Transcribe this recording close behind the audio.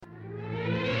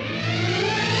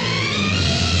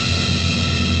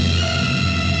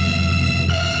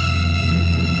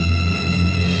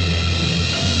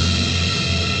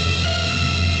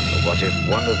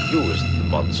one of you is the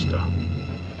monster.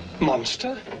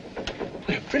 Monster?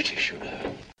 They're British, you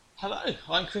know. Hello,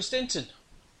 I'm Chris Denton.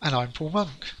 And I'm Paul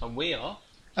Monk. And we are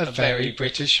A Very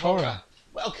British Horror.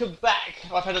 Welcome back.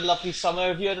 I've had a lovely summer.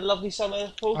 Have you had a lovely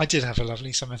summer, Paul? I did have a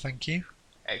lovely summer, thank you.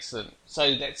 Excellent. So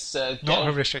let's Not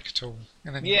horrific at all.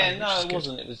 In any way, no, which is it good.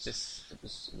 wasn't. It was just it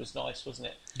was nice, wasn't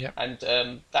it? Yep.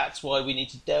 And that's why we need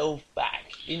to delve back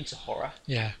into horror,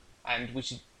 Yeah. and we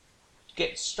should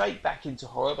get straight back into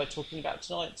horror by talking about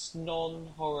tonight's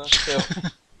non-horror film.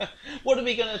 What are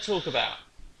we going to talk about?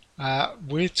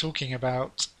 We're talking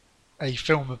about a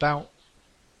film about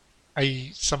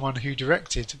someone who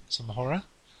directed some horror.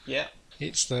 Yeah.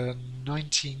 It's the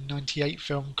 1998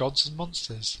 film Gods and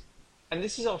Monsters. And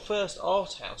this is our first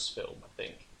art house film, I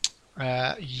think.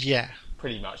 Yeah.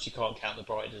 Pretty much, you can't count The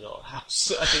Bride as art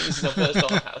house. I think this is our first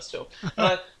art house film. And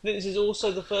I think this is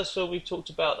also the first film we've talked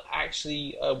about that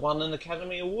actually won an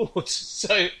Academy Award.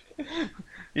 So,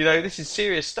 this is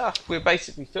serious stuff. We're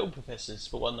basically film professors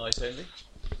for one night only.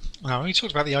 Well, we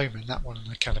talked about The Omen, that won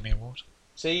an Academy Award.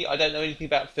 See, I don't know anything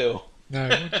about film. No,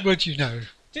 what do you know?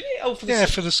 Did it? Oh, for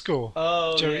the score.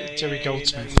 Oh, Jerry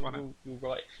Goldsmith won it. You're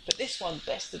right. But this one,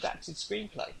 Best Adapted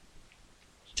Screenplay.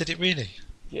 Did it really?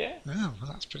 Yeah. Oh,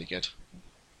 well, that's pretty good.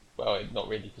 Well, not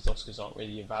really, because Oscars aren't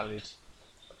really a valid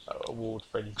award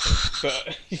for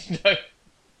anything. But,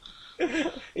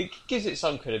 it gives it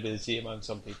some credibility among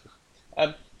some people.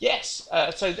 Yes,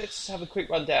 so let's have a quick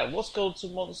rundown. What's Gods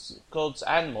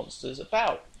and Monsters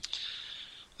about?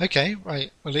 Okay,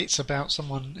 right. Well, it's about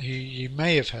someone who you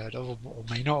may have heard of or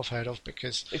may not have heard of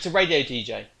because... It's a radio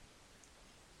DJ.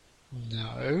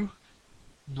 No,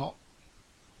 not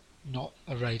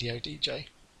a radio DJ.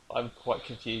 I'm quite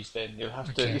confused then. You'll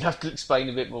have to explain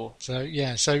a bit more.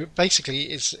 So basically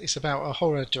it's about a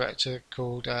horror director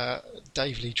called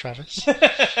Dave Lee Travis.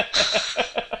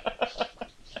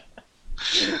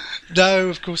 No,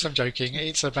 of course I'm joking.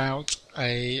 It's about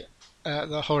the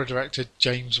horror director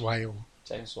James Whale.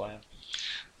 James Whale.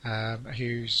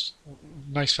 Who's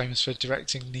most famous for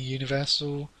directing the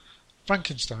Universal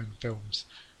Frankenstein films.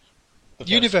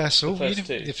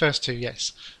 The first two,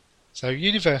 yes. So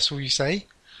Universal, you say?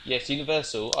 Yes,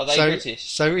 Universal. Are they British?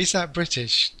 So is that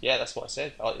British? Yeah, that's what I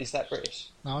said. Is that British?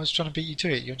 No, I was trying to beat you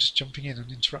to it. You're just jumping in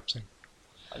and interrupting.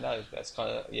 I know, that's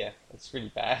kind of, that's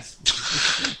really bad.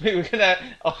 We're going to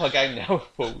up our game now,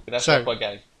 Paul. We're going to have to up our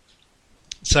game.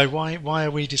 So why are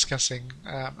we discussing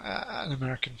an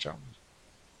American film?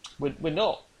 We're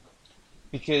not,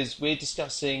 because we're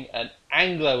discussing an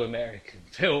Anglo-American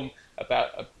film about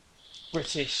a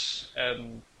British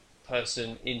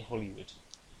person in Hollywood.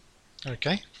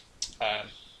 Okay.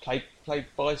 Played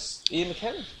by Ian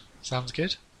McKellen. Sounds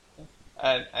good.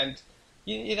 And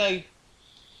you know,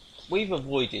 we've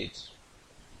avoided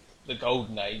the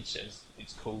golden age, as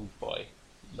it's called by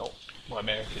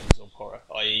Americans of horror,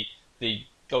 i.e. the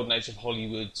golden age of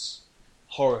Hollywood's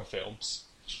horror films,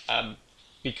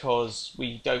 because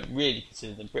we don't really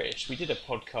consider them British. We did a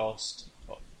podcast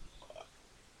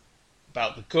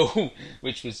about The Ghoul,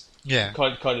 which was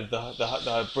kind of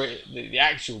the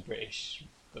actual British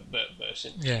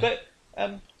version. Yeah. But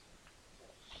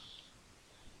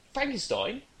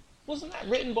Frankenstein, wasn't that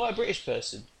written by a British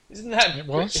person? Isn't that it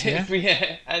was? Yeah.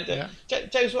 And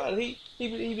James Whale,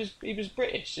 he was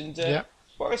British, and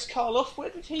Boris Karloff, where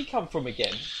did he come from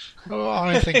again? Oh,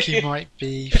 I think he might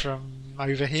be from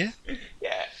over here.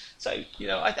 Yeah. So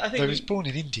I think he was born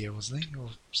in India, wasn't he, or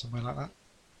somewhere like that?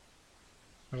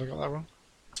 Have I got that wrong?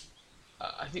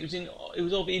 I think it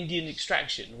was of Indian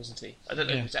extraction, wasn't he? I don't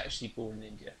know if he was actually born in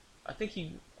India. I think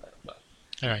he.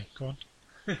 Anyway, go on.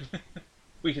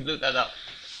 We can look that up.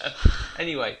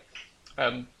 Anyway,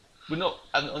 we're not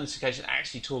on this occasion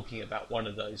actually talking about one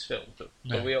of those films, but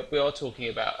we are talking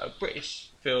about a British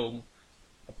film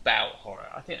about horror.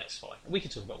 I think that's fine. We can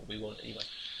talk about what we want anyway.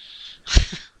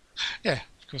 Yeah,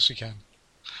 of course we can.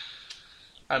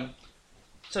 But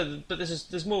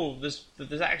there's more.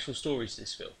 There's actual stories to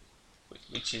this film,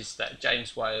 which is that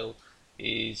James Whale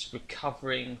is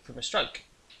recovering from a stroke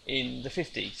in the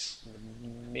 50s, it's the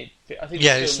mid 50s. I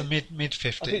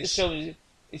think this film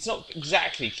it's not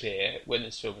exactly clear when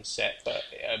this film is set, but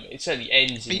it certainly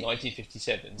ends in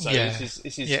 1957. So this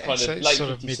is kind of late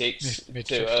 56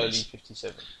 to early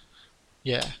 57.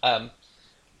 Yeah.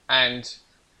 And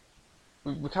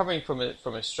recovering from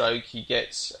a stroke, he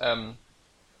gets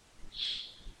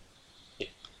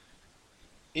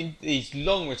he's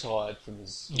long retired from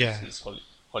his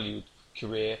Hollywood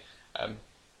career.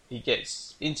 He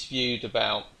gets interviewed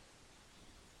about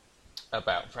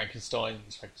Frankenstein,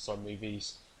 his Frankenstein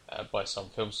movies, by some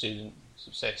film student who's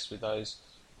obsessed with those,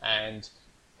 and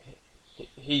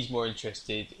he's more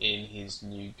interested in his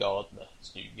new gardener,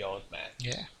 his new yard man.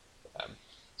 Yeah.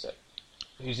 So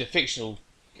who's a fictional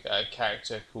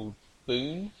character called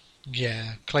Boone.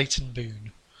 Yeah, Clayton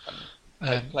Boone.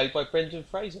 Played by Brendan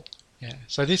Fraser. Yeah.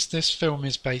 So this film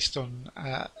is based on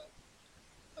a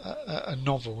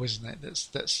novel, isn't it? This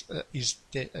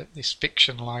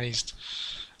fictionalized,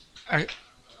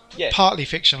 partly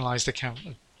fictionalized account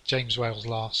of James Whale's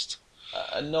last.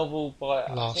 A novel by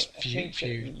I think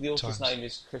few the author's times. name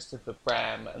is Christopher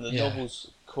Bram, and the Yeah.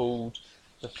 novel's called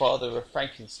The Father of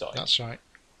Frankenstein. That's right.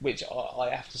 Which I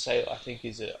have to say I think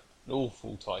is an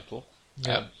awful title.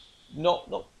 Yeah. Not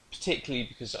particularly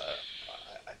because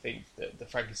I think that the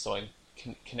Frankenstein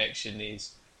connection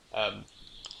is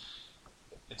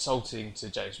insulting to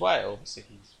James Whale. Obviously,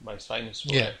 he's most famous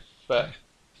for it. But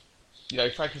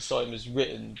Frankenstein was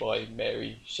written by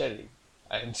Mary Shelley,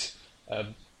 and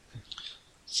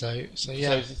So I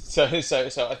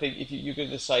think if you're going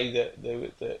to say that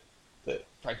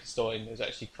Frankenstein was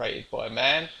actually created by a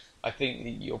man, I think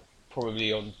that you're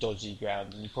probably on dodgy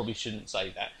ground, and you probably shouldn't say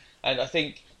that. And I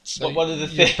think one of the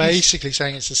things you're basically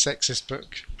saying it's a sexist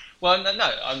book. Well, no,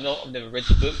 I'm not. I've never read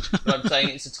the book, but I'm saying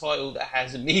it's a title that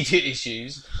has immediate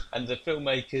issues, and the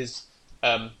filmmakers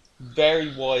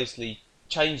very wisely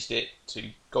changed it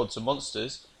to Gods and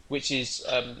Monsters, which is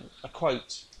a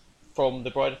quote from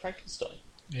The Bride of Frankenstein.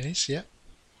 It is, yeah.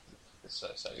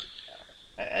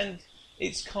 And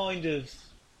it's kind of,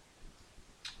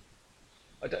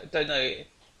 I don't know.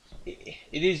 It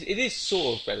is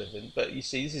sort of relevant, but you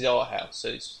see, this is our house, so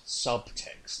it's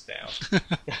subtext now.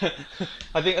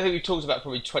 I think we talked about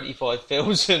probably 25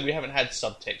 films, and we haven't had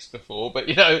subtext before. But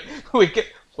we get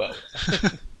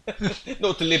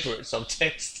not deliberate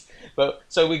subtext, but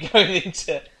so we're going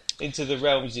into the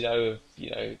realms, of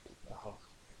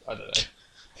I don't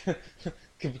know,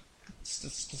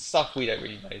 stuff we don't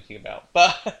really know anything about.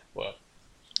 But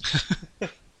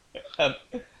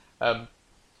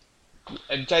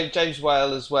and James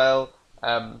Whale as well.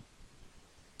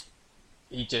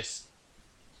 He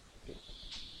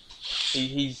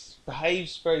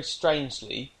behaves very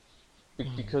strangely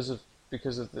because of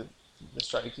the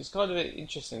stroke. It's kind of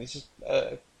interesting. This is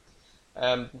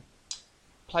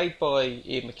played by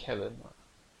Ian McKellen,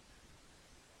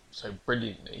 so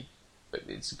brilliantly, but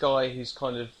it's a guy who's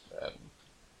kind of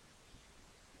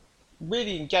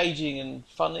really engaging and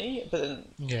funny, but then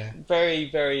very,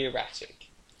 very erratic.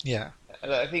 Yeah.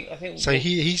 And I think. So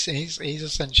he's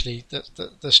essentially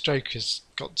the stroke has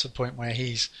got to the point where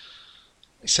he's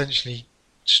essentially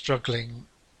struggling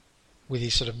with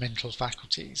his sort of mental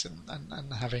faculties and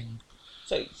having.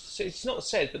 So it's not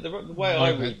said, but the way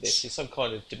I read this is some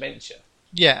kind of dementia.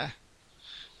 Yeah.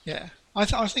 I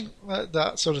think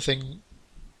that sort of thing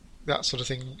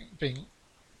being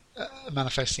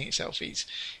manifesting itself is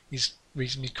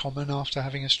reasonably common after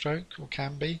having a stroke, or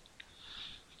can be.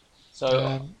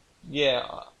 So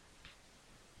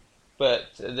but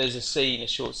there's a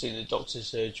short scene in the doctor's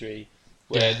surgery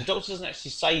where the doctor doesn't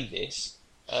actually say this.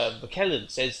 McKellen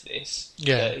says this.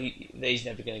 That he's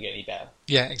never going to get any better.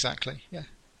 Yeah, exactly. Yeah.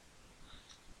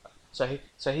 So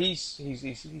he's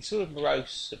sort of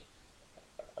morose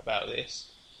about this.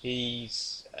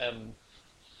 He's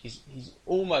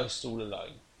almost all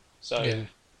alone. So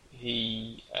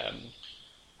he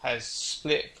has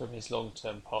split from his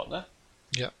long-term partner.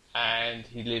 Yeah. And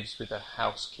he lives with a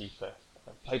housekeeper,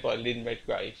 played by Lynn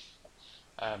Redgrave,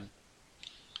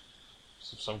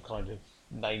 some kind of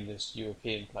nameless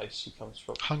European place she comes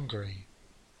from. Hungary.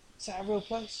 Is that a real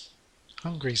place?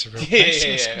 Hungary's a real place.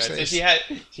 Yeah. So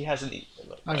she hasn't.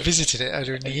 I visited it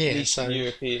earlier in the year, so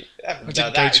European. I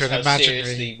didn't go to an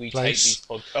imaginary we place. take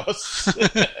these podcasts.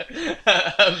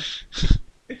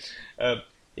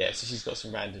 So she's got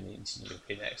some random Eastern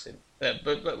European accent, but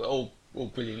all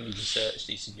brilliantly researched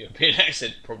Eastern European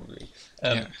accent, probably.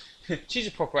 She's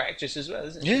a proper actress as well,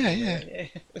 isn't she? Yeah.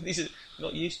 These are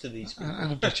not used to these people.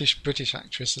 And a British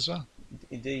actress as well.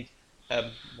 Indeed,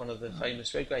 one of the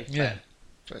famous Redgrave fans. Yeah,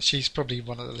 but she's probably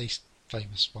one of the least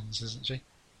famous ones, isn't she?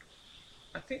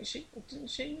 I think didn't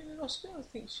she win an Oscar? I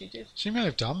think she did. She may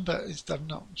have done, but I'm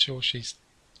not sure she's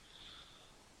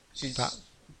that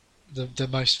the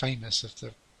most famous of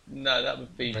the. No, that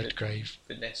would be Redgrave,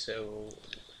 Vanessa or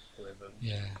whoever.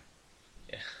 Yeah,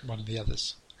 one of the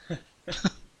others.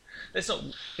 Let's not.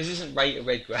 This isn't Rate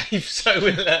Redgrave, so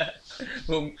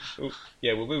we'll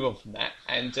move on from that.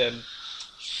 And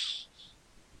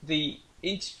the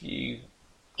interview,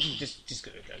 just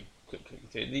going to go quickly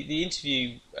through the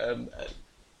interview at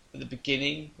the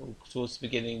beginning, or towards the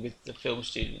beginning, with the film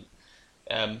student.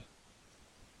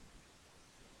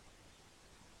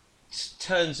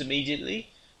 Turns immediately,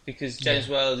 because James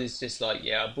Whale is just like,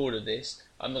 yeah, I'm bored of this.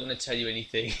 I'm not going to tell you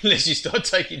anything unless you start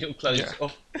taking your clothes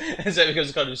off. And so it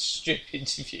becomes a kind of strip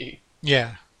interview.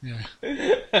 Yeah.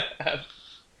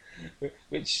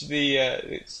 Which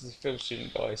the film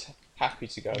student guy is happy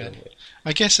to go in with.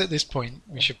 I guess at this point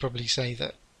we should probably say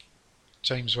that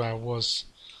James Whale was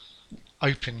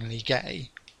openly gay.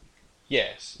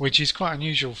 Yes. Which is quite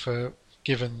unusual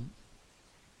given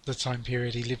the time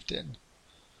period he lived in.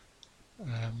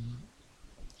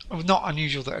 Not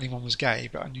unusual that anyone was gay,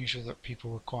 but unusual that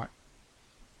people were quite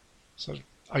sort of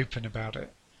open about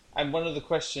it. And one of the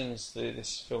questions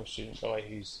this film student guy,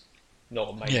 who's not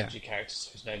a major character,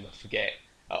 whose name I forget,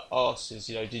 asks is,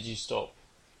 did you stop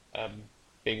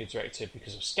being a director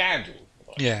because of scandal?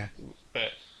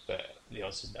 But the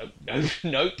answer is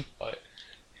nope.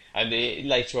 And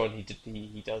later on,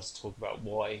 he does talk about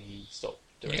why he stopped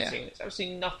directing. It's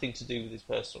absolutely nothing to do with his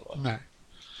personal life.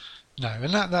 No,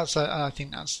 and I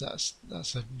think that's a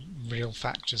real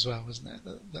fact as well, isn't it?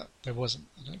 That there wasn't.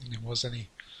 I don't think there was any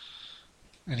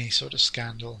sort of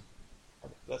scandal.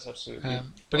 That's absolutely.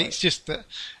 But right. It's just that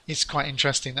it's quite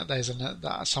interesting that there's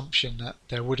that assumption that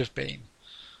there would have been,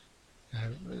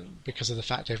 because of the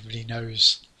fact everybody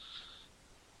knows,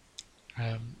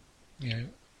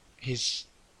 his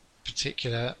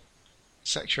particular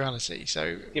sexuality.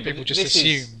 So people just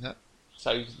assume that.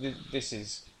 So this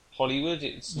is Hollywood.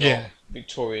 It's not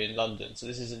Victorian London. So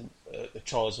this isn't a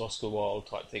Charles Oscar Wilde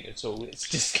type thing at all. It's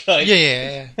just like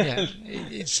It's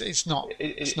not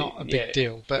a big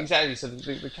deal. But exactly. So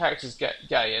the character's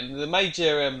gay, and the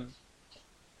major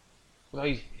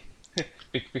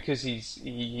because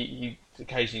he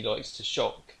occasionally likes to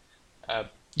shock.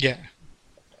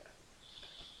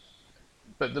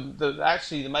 But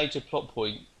the major plot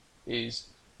point is,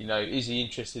 is he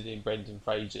interested in Brendan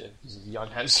Fraser? He's a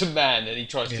young, handsome man, and he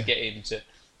tries to get him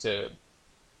to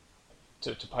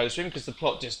pose for him, because the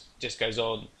plot just goes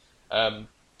on.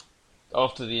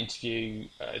 After the interview,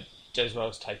 James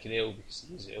Whale's taken ill because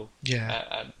he is ill.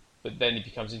 But then he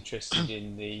becomes interested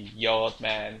in the yard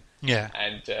man.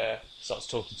 And starts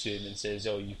talking to him and says,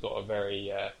 "Oh, you've got a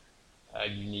very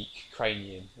unique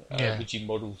cranium. Would you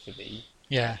model for me?"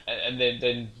 And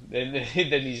then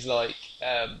he's like,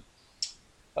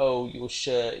 "Oh, your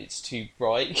shirt, it's too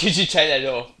bright. Could you take that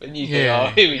off?" And you think, "Oh,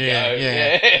 here we go."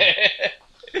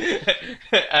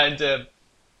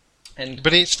 And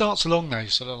but it starts along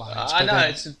those sort of lines. I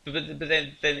know, but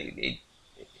then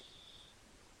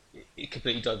it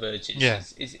completely diverges.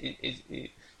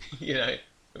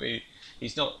 I mean,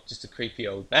 he's not just a creepy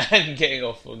old man getting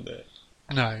off on the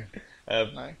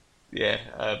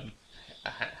a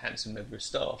handsome member of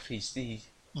staff. He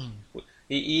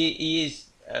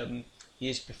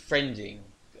is befriending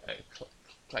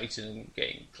Clayton and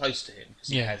getting close to him because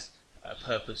he has a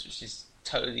purpose which is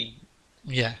totally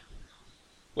which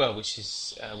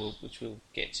we'll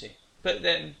get to. But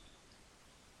then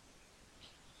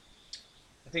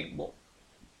I think to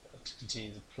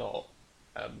continue the plot,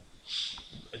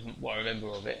 what I remember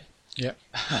of it.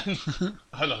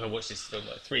 I watched this film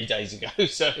like 3 days ago,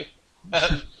 so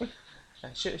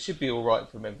it should be all right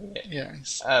for remembering it.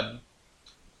 Yes.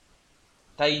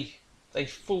 They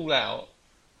fall out.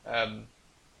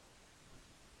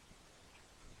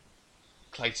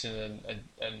 Clayton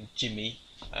and Jimmy,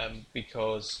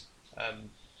 because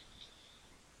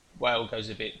Whale goes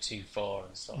a bit too far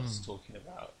and starts talking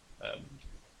about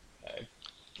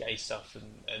gay stuff,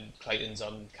 and Clayton's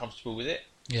uncomfortable with it.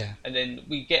 And then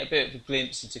we get a bit of a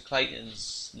glimpse into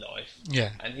Clayton's life.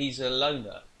 And he's a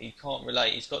loner. He can't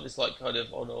relate. He's got this like kind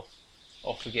of off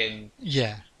again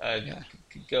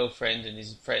girlfriend, and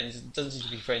his friends doesn't seem to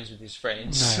be friends with his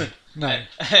friends. No.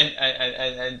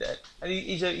 and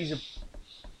he's a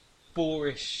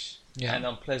boorish and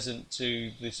unpleasant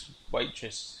to this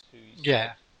waitress who's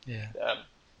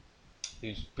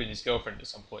been his girlfriend at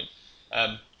some point,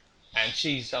 and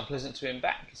she's unpleasant to him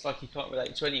back. It's like he can't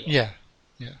relate to anyone.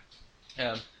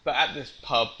 But at this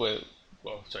pub bar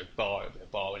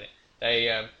in it,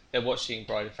 they're watching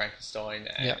Bride of Frankenstein,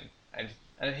 and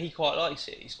he quite likes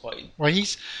it. He's quite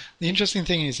the interesting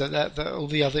thing is that all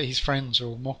his friends are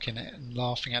all mocking it and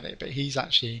laughing at it, but he's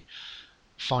actually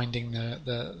finding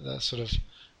the sort of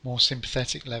more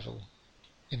sympathetic level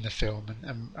in the film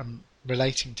and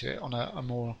relating to it on a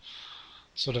more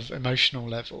sort of emotional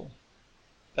level.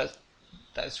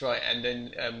 That's right. And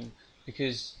then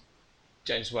because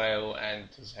James Whale and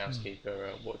his housekeeper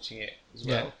are watching it as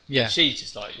well. She's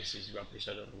just like, this is rubbish,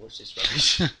 I don't want to watch this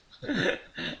rubbish.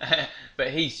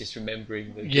 But he's just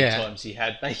remembering the good times he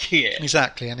had making it.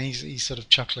 Exactly, and he's sort of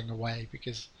chuckling away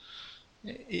because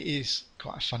it is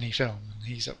quite a funny film, and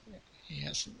he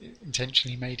has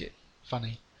intentionally made it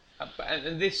funny.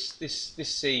 And this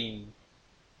scene,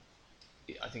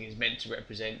 I think, is meant to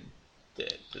represent the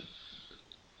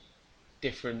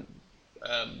different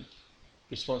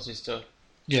responses to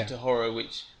horror,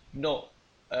 which not.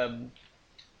 I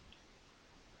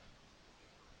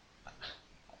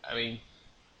mean,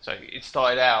 so it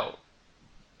started out,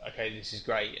 okay, this is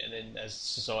great, and then as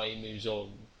society moves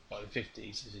on, by the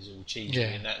 50s, this is all cheesy,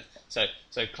 and that. So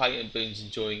Clayton Boone's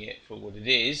enjoying it for what it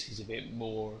is. He's a bit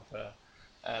more of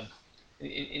a,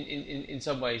 in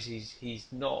some ways, he's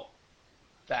not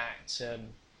that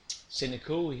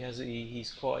cynical.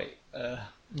 He's quite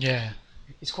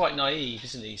he's quite naive,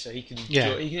 isn't he? So he can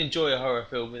enjoy a horror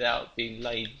film without being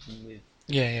laden with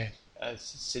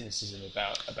cynicism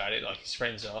about it, like his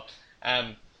friends are.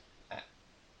 And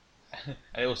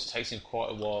it also takes him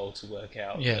quite a while to work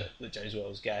out that James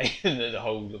Whale's gay, and that the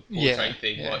whole portrait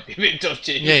thing might be a bit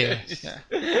dodgy.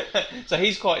 So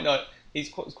he's quite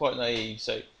naive.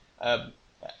 So and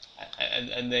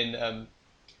then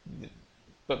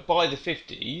but by the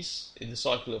 50s, in the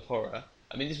cycle of horror,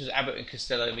 I mean, this was Abbott and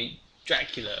Costello meet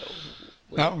Dracula.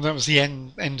 That was the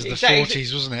end of the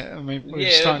 40s, wasn't it? I mean, we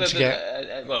were starting to get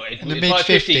in the mid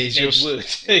 50s.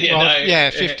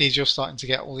 50s, you're starting to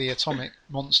get all the atomic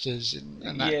monsters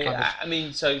and that kind of. I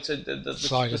mean, so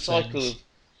the cycle of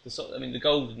the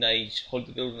golden age,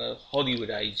 the Hollywood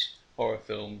age horror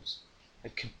films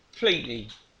had completely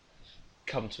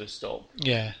come to a stop.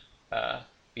 Yeah.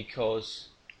 Because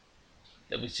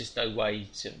there was just no way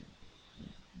to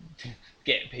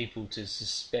get people to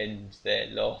suspend their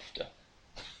laughter.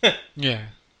 And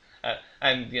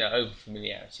over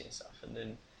familiarity and stuff, and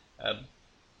then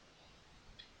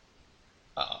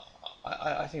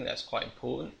I think that's quite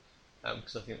important,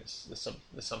 because I think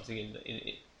there's something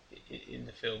in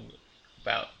the film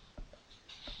about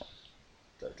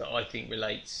that I think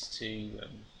relates to.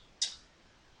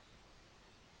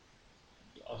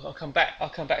 I'll come back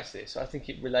to this. I think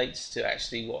it relates to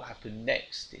actually what happened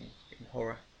next in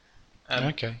horror.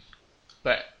 Okay.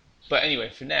 But anyway,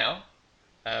 for now,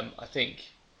 I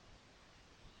think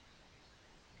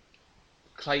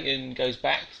Clayton goes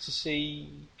back to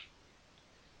see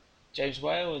James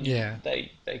Whale, and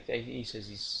he says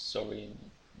he's sorry,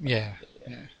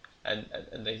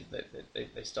 and they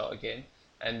start again,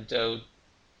 and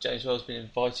James Whale's been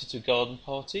invited to a garden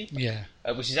party,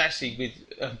 which is actually with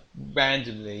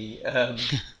randomly a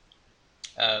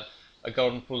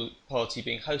garden party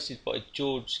being hosted by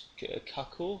George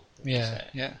Cukor,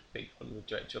 big Hollywood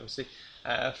director, obviously,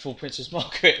 for Princess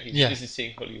Margaret, who's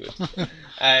visiting Hollywood,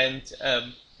 and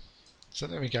so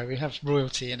there we go. We have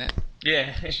royalty in it.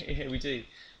 Yeah, we do,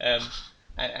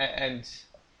 and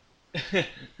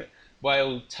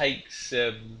Whale takes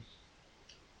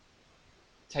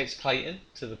Clayton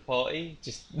to the party,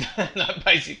 just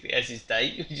basically as his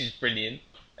date, which is brilliant,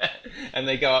 and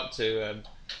they go up to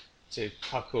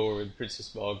Cukor and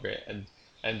Princess Margaret, and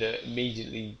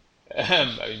immediately,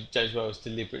 James Whale's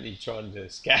deliberately trying to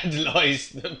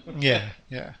scandalise them.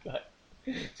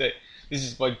 So this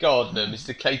is my gardener,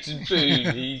 Mr. Clayton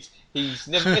Boone. He's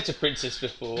never met a princess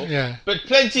before, but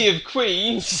plenty of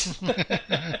queens.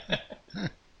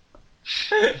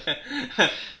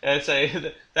 So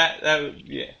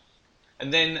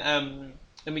and then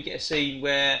we get a scene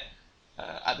where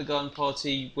at the garden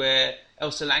party where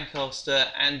Elsa Lancaster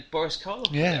and Boris Karloff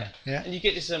are there. And you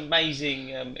get this amazing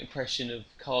impression of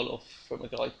Karloff from a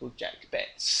guy called Jack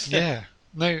Betts. No,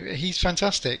 he's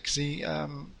fantastic. 'Cause he,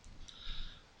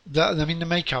 the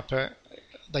makeup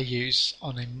they use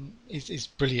on him is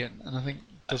brilliant, and I think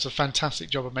does a fantastic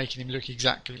job of making him look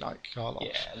exactly like Karloff.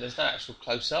 Yeah, and there's no actual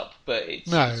close up, but it's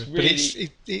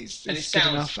good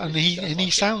enough, and he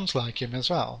sounds like him as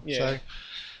well. Yeah.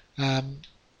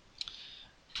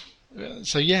 But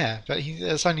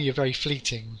it's only a very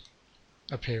fleeting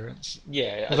appearance.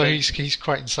 Yeah, although he's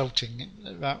quite insulting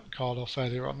about Karloff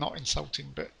earlier on. Not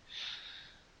insulting, but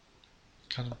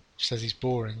kind of says he's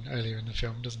boring earlier in the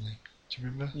film, doesn't he? Do you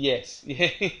remember? Yes.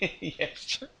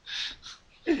 Yes.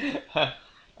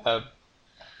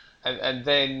 And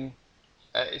then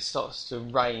it starts to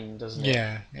rain, doesn't it?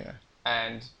 Yeah.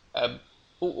 And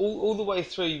all the way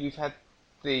through, we've had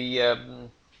the.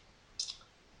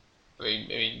 I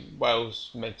mean, Whale's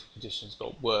mental conditions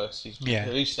got worse. He's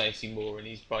hallucinating more, and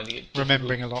he's finding it difficult.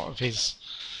 Remembering a lot of his,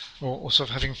 or sort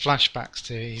of having flashbacks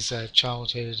to his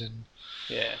childhood and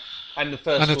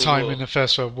the time in the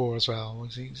First World War as well.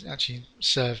 He actually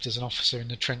served as an officer in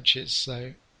the trenches,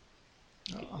 so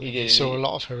he saw a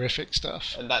lot of horrific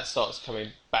stuff, and that starts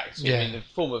coming back to him in the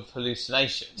form of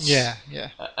hallucinations. Yeah.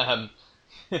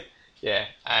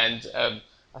 And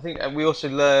I think we also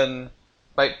learn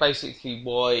basically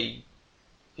why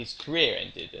his career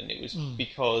ended, and it was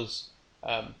because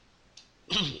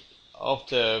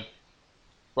after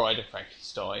Bride of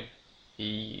Frankenstein,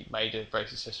 he made a very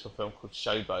successful film called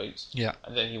Showboat, Yeah.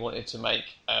 and then he wanted to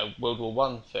make a World War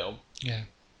One film, Yeah.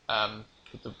 called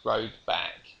The Road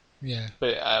Back, Yeah.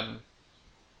 but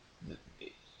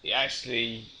it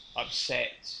actually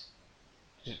upset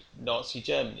Nazi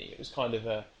Germany. It was kind of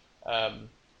it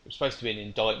was supposed to be an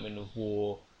indictment of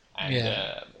war, and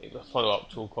it was a follow up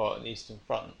to All Quiet on the Eastern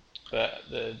Front, but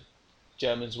the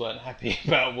Germans weren't happy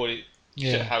about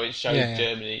how it showed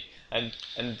Germany, and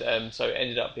so it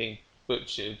ended up being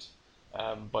butchered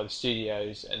by the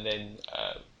studios, and then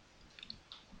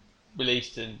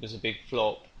released and was a big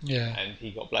flop, and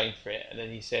he got blamed for it. And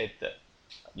then he said that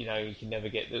he can never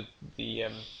get the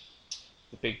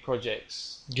big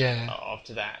projects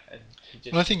after that. And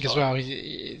I think as well,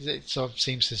 it sort of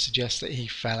seems to suggest that he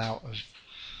fell out of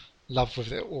love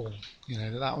with it all.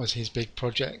 That was his big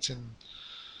project, and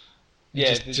he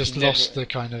just lost the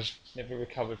kind of never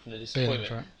recovered from the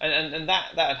disappointment. And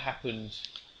that had happened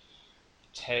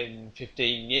 15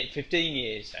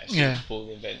 years actually before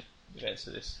the events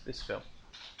of this film.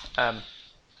 And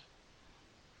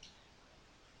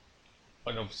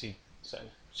obviously, so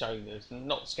showing there's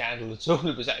not scandal at all.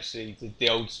 It was actually the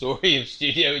old story of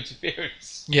studio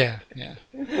interference. Yeah.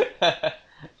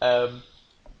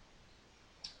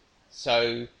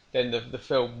 So then the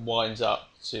film winds up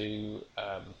to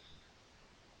a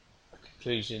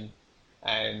conclusion,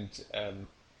 and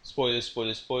spoilers.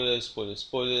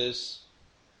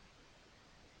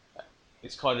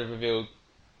 It's kind of revealed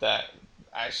that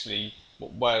actually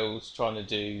what Wales trying to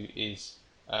do is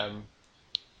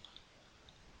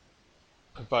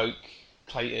provoke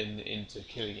Clayton into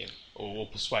killing him, or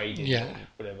persuade him, or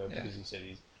whatever, because he said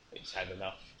he's had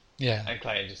enough. Yeah. And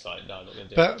Clayton just like, no, I'm not going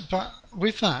to do it. But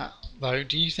with that though,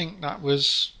 do you think that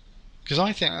was? Because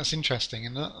I think that's interesting,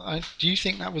 and do you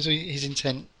think that was his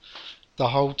intent the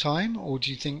whole time, or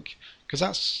do you think? Because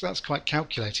that's quite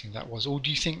calculating, that was, or do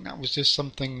you think that was just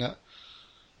something that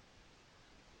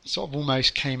sort of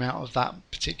almost came out of that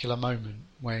particular moment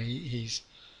where he's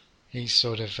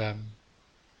sort of.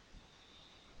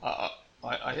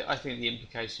 I think the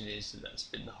implication is that that's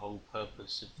been the whole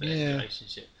purpose of their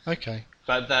relationship. Okay.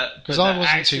 But that because I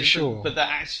wasn't too sure. But that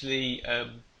actually,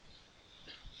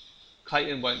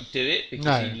 Clayton won't do it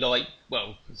because he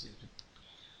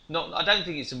not. I don't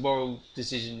think it's a moral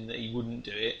decision that he wouldn't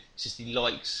do it. It's just he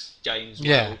likes James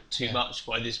too much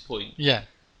by this point. Yeah.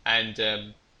 And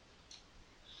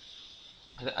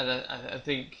I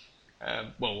think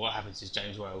what happens is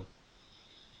James Whale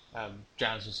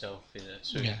drowns himself in a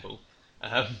swimming pool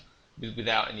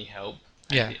without any help.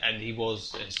 And he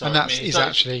was. And that is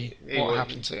actually what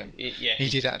happened to him. He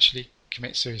did actually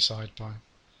commit suicide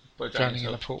by drowning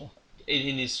in a pool.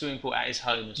 In his swimming pool at his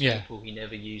home, a swimming pool he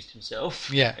never used himself.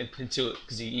 Yeah. Until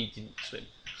because he didn't swim.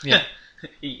 Yeah.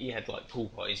 he had like pool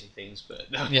parties and things, but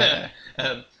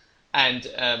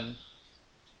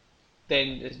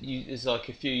then there's like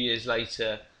a few years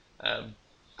later,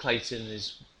 Clayton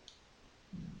is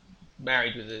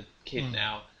married with a kid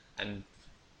now, and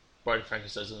Bride of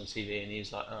Frankenstein's on the TV, and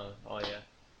he's like, I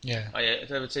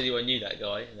ever tell you I knew that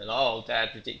guy, and they're like, oh, Dad,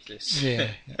 ridiculous.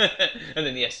 Yeah. And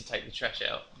then he has to take the trash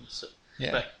out.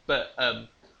 But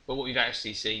what we've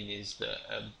actually seen is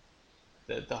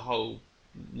that the whole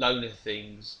loner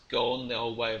thing's gone. The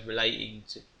whole way of relating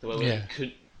to the way we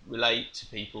could relate to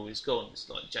people is gone. It's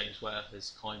like James Whale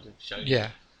has kind of shown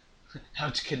how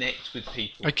to connect with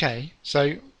people. Okay,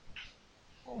 so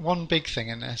one big thing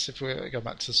in this, if we go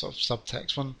back to sort of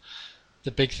subtext, one of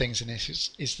the big things in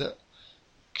this is that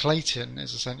Clayton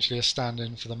is essentially a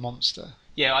stand-in for the monster.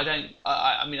 Yeah,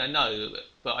 I mean, I know,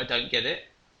 but I don't get it.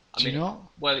 Do you not?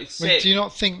 Well, it's do you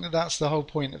not think that that's the whole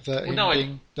point of him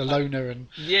being the loner and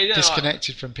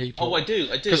disconnected from people? Oh, I do.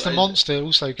 Because the monster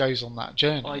also goes on that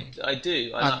journey. I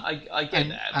do. I get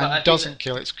that. But and doesn't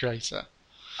kill its creator.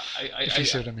 If you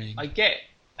see what I mean. I get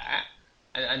that.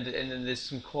 And then there's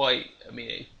some quite. I mean,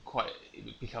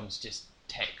 it becomes just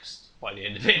text by the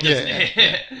end of it, doesn't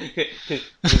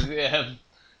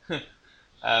it?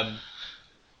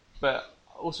 But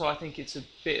also, I think it's a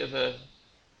bit of a.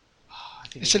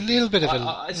 It's a little bit of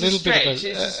a it's a stretch,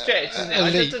 isn't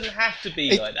it? It doesn't have to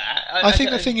be like that. I think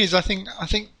the thing is, I think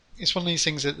it's one of these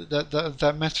things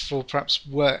that metaphor perhaps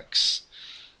works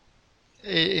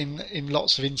in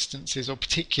lots of instances or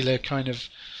particular kind of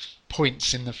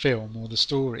points in the film or the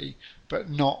story, but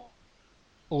not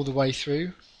all the way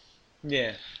through.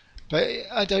 Yeah. But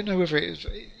I don't know whether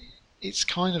it's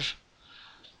kind of.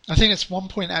 I think at one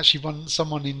point actually, when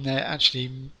someone in there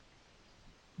actually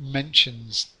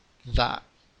mentions that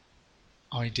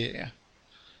idea,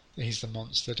 he's the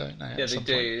monster, don't they? Yeah, at they some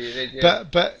do. point? Yeah.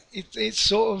 But it's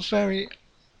sort of very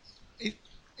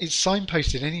it's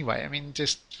signposted anyway. I mean,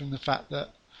 just from the fact that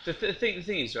The thing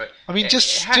is, right? I mean, it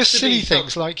just has to silly be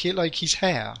things something. like his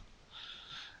hair.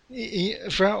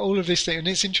 Throughout all of this thing, and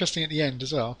it's interesting at the end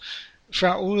as well.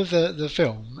 Throughout all of the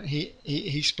film,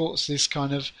 he sports this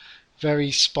kind of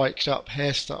very spiked up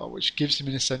hairstyle, which gives him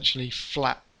an essentially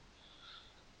flat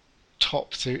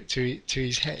top to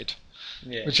his head,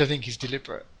 Yeah, which I think is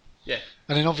deliberate. yeah.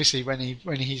 And then obviously when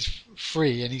he's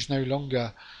free and he's no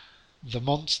longer the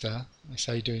monster, I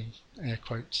say doing air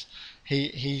quotes,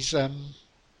 he's at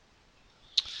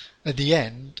the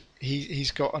end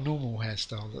he's got a normal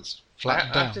hairstyle that's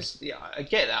flattened down. I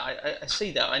get that. I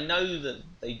see that. I know that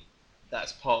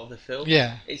that's part of the film.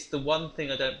 Yeah. It's the one thing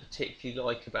I don't particularly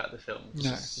like about the film.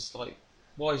 No. It's just like,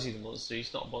 why is he the monster?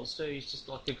 He's not a monster. He's just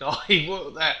like a guy.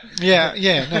 What that?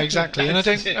 Yeah, no, exactly. And I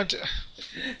don't.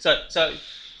 So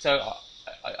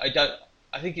I don't.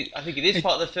 I think it is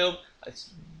part of the film. I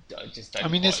just don't. I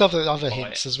mean, there's quite other buy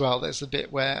hints it. as well. There's a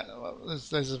bit where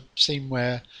there's a scene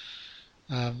where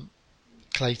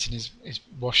Clayton is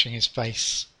washing his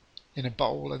face in a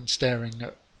bowl and staring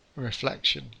at a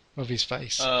reflection of his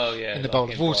face Oh yeah, in the like bowl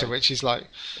in of water, Bride. which is like,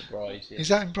 Bride, yeah. is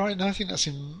that in Bright? No, I think that's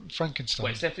in Frankenstein.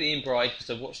 Well, it's definitely in Bride because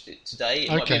I watched it today. It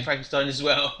might be Okay. in Frankenstein as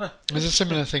well. There's a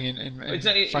similar thing in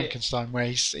Exactly, yeah. Frankenstein where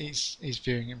he's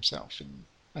viewing himself in,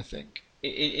 I think.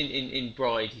 In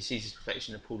Bride, he sees his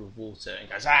reflection in a pool of water and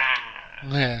goes, ah!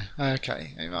 Yeah,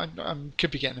 okay. I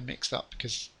could be getting them mixed up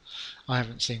because I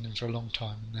haven't seen them for a long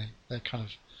time, and they're kind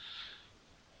of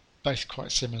both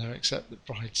quite similar, except that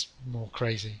Bride's more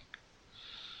crazy.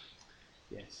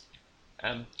 Yes.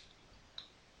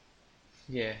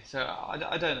 Yeah, so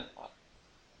I don't know.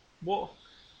 What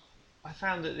I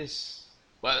found that this.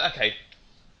 Well, okay.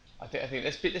 I think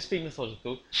let's be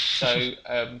methodical. So,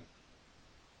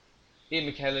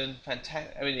 Ian McKellen,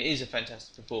 fantastic. I mean, it is a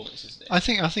fantastic performance, isn't it?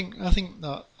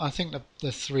 I think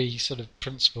the three sort of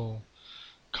principal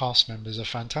cast members are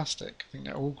fantastic. I think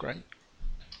they're all great.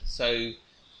 So,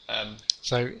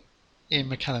 So Ian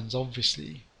McKellen's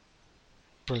obviously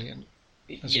brilliant,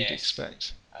 as you'd yes.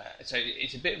 expect. So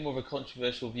it's a bit more of a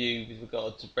controversial view with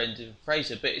regard to Brendan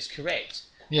Fraser, but it's correct.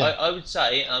 Yeah. I would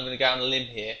say, and I'm going to go on a limb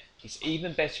here, he's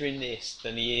even better in this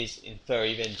than he is in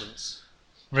Furry Vengeance.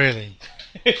 Really.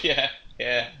 yeah.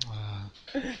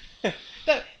 No,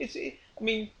 I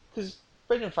mean, because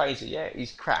Brendan Fraser, yeah,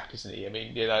 he's crap, isn't he? I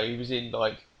mean, you know, he was in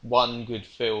like one good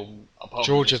film, apart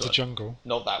from George of this the one. Jungle.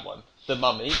 Not that one, The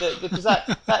Mummy, because that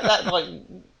like,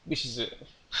 which is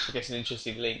I guess an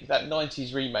interesting link. That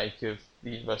 '90s remake of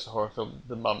the Universal horror film,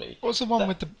 The Mummy. What's the one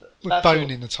with that's Bone all-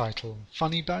 in the title?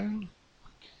 Funny Bone?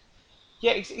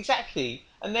 Yeah, exactly.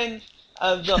 And then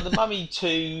the Mummy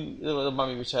 2, the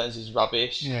Mummy Returns is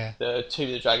rubbish. Yeah. The Tomb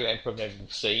of the Dragon Emperor I've never even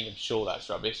seen. I'm sure that's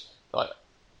rubbish. Like,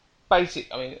 I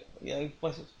mean, you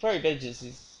know, Furry Vengeance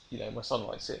is, you know, my son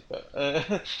likes it, but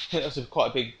that was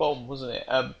quite a big bomb, wasn't it?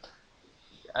 And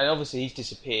obviously he's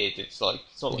disappeared. It's like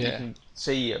it's not like Yeah. you can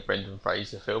see a Brendan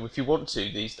Fraser film if you want to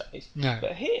these days. No.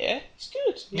 But here, it's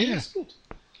good. Yeah. It's good.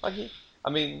 Like, I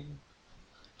mean,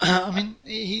 I mean,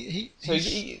 he's,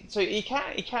 so he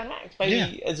can act.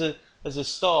 Maybe Yeah. as a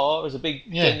star, as a big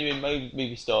Yeah. genuine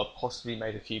movie star, possibly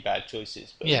made a few bad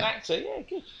choices, but as Yeah. an actor, yeah,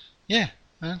 good. yeah.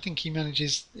 I don't think he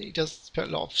does put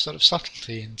a lot of sort of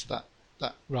subtlety into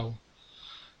that role,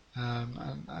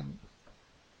 and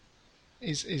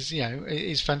is you know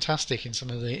is fantastic in some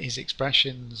of his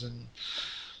expressions and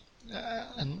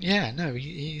yeah, no,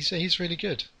 he's really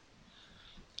good.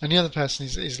 And the other person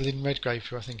is Lynn Redgrave,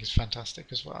 who I think is fantastic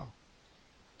as well.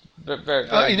 But very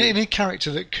In good. a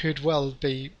character that could well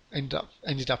be ended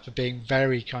up being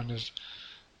very kind of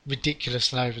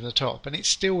ridiculous and over the top, and it's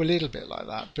still a little bit like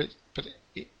that, but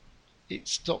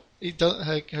it's not. It does,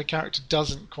 her character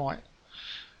doesn't quite.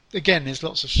 Again, there's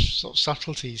lots of sort of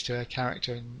subtleties to her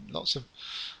character and lots of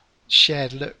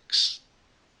shared looks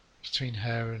between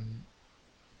her and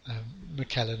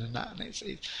McKellen and that,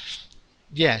 and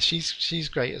yeah, she's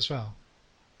great as well.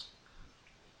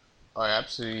 I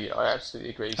absolutely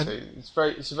agree. And- So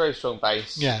it's a very strong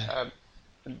base. Yeah.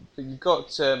 But you've got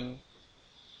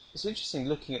it's interesting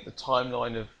looking at the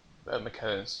timeline of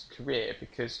McKellen's career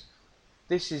because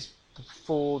this is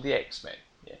before the X-Men.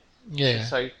 Yeah. Yeah,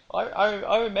 So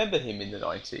I remember him in the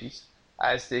 '90s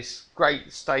as this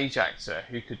great stage actor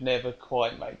who could never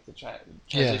quite make the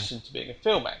transition to being a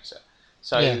film actor.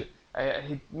 So Yeah.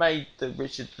 he made the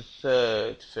Richard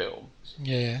III film,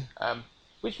 yeah,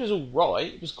 which was all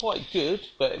right. It was quite good,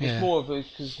 but it was Yeah. more of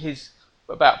because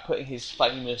about putting his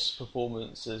famous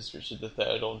performance as Richard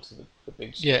III onto the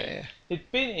big screen. yeah. He'd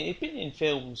been in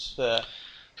films for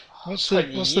What's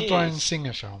 20 the Bryan years.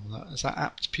 Singer film? Is that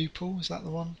Apt Pupil? Is that the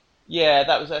one? Yeah,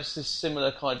 that's a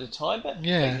similar kind of time, but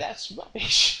Yeah. mate, that's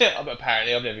rubbish.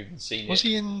 Apparently, I've never even seen Was it.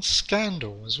 he in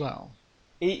Scandal as well?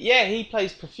 He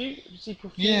plays Profumo. Was he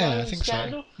Profumo Yeah, I in think so.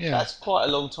 Scandal? Yeah. That's quite a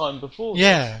long time before.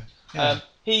 Yeah. this. Yeah.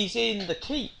 He's in The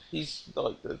Keep. He's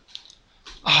like the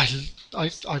I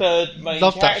third main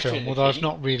love that character in film, The although I've Keep.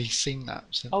 not really seen that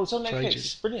since Oh, it's on for Netflix. ages.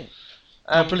 It's brilliant.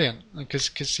 Oh, brilliant!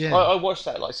 Because yeah, I watched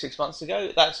that like 6 months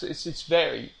ago. It's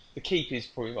very. The Keep is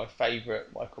probably my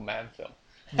favourite Michael Mann film.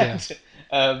 Yeah.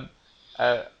 And,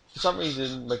 for some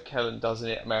reason, McKellen does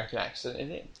an American accent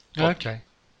in it. okay,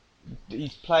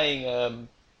 He's playing an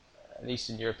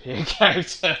Eastern European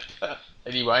character.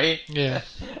 Anyway. yeah,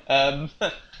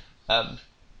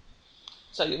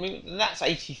 So I mean that's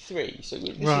 83. So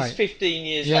this Right. is 15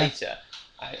 years Yeah. later,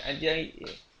 and you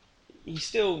know, he's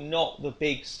still not the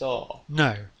big star.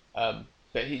 no,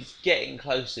 But he's getting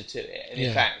closer to it, and in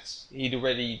Yeah. fact, he'd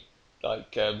already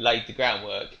laid the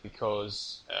groundwork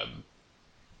because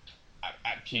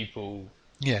at Pupil,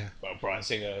 yeah, well, Bryan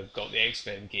Singer got the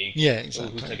X-Men gig. Yeah, Also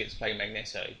exactly. gets to play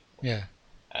Magneto. yeah,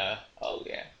 Oh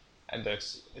yeah, and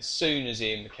as soon as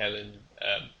Ian McKellen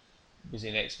was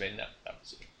in X-Men, that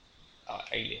was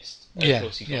A-list. And Yeah, of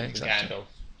course he got yeah, the exactly. Gandalf.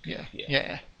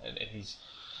 yeah. And he's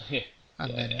yeah,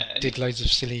 And then and did loads of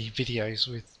silly videos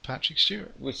with Patrick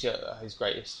Stewart. which are his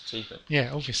greatest achievement.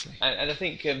 Yeah, obviously. And I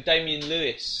think Damian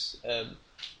Lewis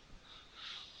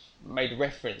made a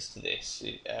reference to this.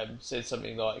 It said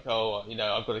something like, "Oh, you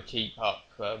know, I've got to keep up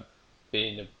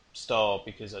being a star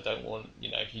because I don't want,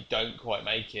 you know, if you don't quite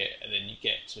make it and then you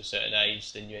get to a certain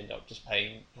age, then you end up just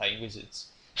playing wizards."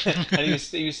 And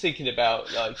he was thinking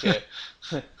about like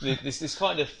this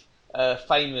kind of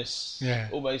famous, Yeah.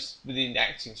 almost within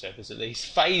acting circles at least,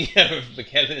 failure of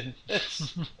McKellen.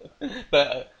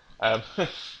 But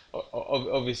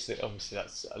obviously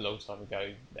that's a long time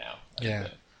ago now. And, Yeah.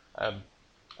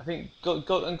 I think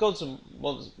Gods and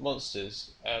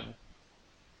Monsters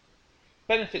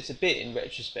benefits a bit in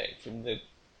retrospect from the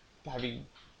having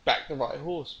backed the right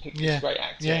horse, picked Yeah. this great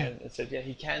actor, Yeah. and said, yeah,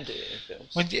 he can do it in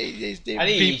films. Well, And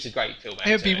he's a great film actor.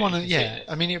 it would be one you of can see yeah. it.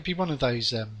 I mean, it would be one of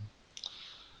those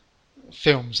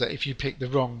films that if you pick the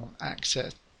wrong actor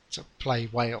to play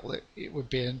Whale, it would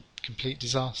be a complete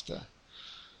disaster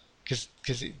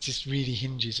because it just really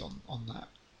hinges on that.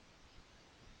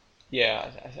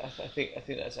 Yeah, I think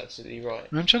that's absolutely right.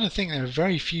 And I'm trying to think. There are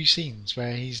very few scenes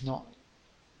where he's not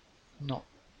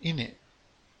in it.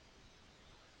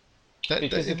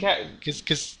 Because the Because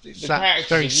it's the that characters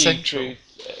very are viewed central.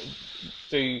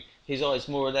 through his eyes,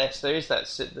 more or less. There's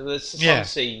some Yeah.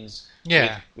 scenes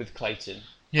Yeah, with Clayton,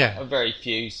 yeah, and very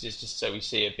few, just so we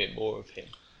see a bit more of him.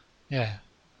 yeah,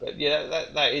 But yeah,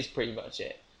 that is pretty much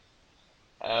it.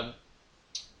 I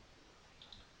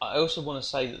also want to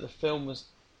say that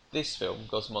this film,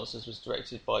 Gods and Monsters, was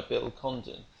directed by Bill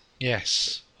Condon,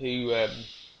 yes. who,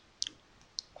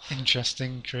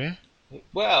 Interesting career.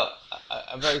 well,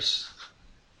 a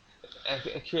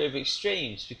career of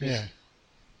extremes because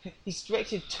Yeah, he's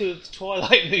directed 2 of the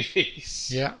Twilight movies.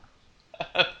 yeah.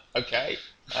 Okay.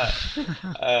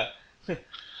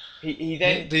 He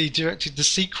then He directed the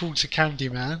sequel to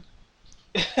Candyman.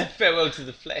 Farewell to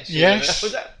the Flesh. Yes.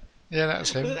 Was that Yeah,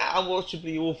 that's him.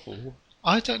 unwatchably awful?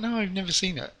 I don't know. I've never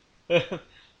seen it.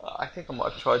 I think I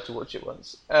might have tried to watch it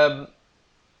once.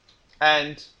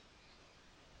 And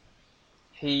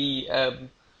he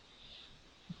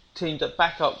teamed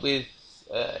back up with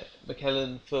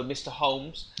McKellen for Mr.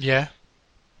 Holmes. Yeah,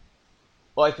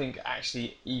 I think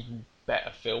actually even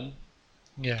better film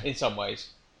yeah, in some ways.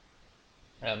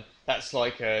 That's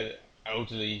like a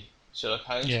elderly Sherlock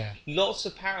Holmes. Yeah. Lots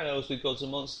of parallels with Gods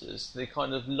and Monsters. The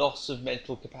kind of loss of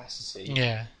mental capacity.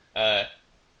 yeah,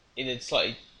 In a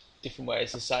slightly different way,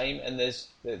 it's the same. And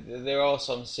there are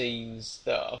some scenes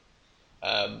that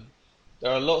are,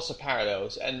 there are lots of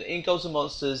parallels. And in Gods and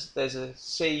Monsters, there's a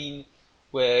scene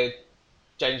where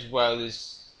James Whale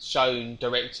is shown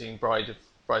directing Bride of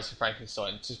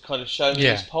Frankenstein to kind of show him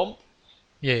Yeah. his pomp.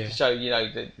 yeah, To show, you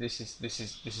know, that this is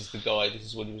the guy. This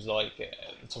is what he was like at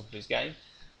the top of his game.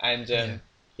 And Yeah.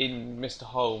 in Mr.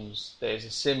 Holmes, there's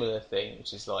a similar thing,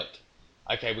 which is like,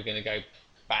 okay, we're going to go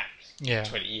back Yeah.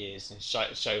 20 years and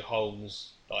show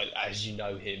Holmes like as you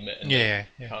know him, and Yeah,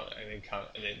 then, yeah.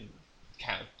 and then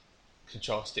kind of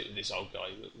contrast it with this old guy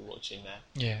we're watching now.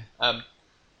 yeah.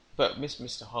 But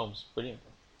Mr. Holmes, brilliant.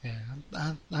 Yeah,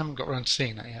 I haven't got around to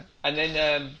seeing that yet. And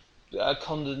then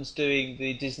Condon's doing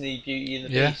the Disney Beauty and the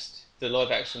Yeah. Beast, the live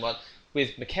action one,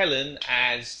 with McKellen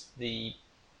as the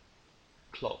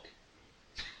clock.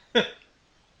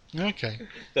 Okay.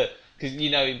 Because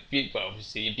because well,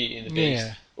 obviously in Beauty and the Beast,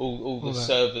 Yeah. all the All that.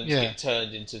 servants Yeah. get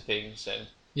turned into things, and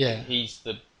Yeah. he's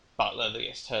the butler that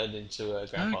gets turned into a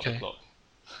grandfather Okay. clock.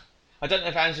 I don't know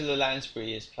if Angela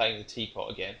Lansbury is playing the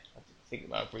teapot again. I think they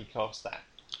might have recast that.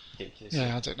 Ridiculously.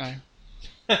 Yeah, I don't know.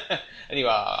 Anyway,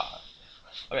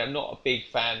 I'm not a big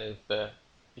fan of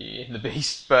Beauty and the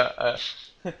Beast, but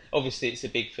obviously it's a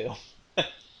big film.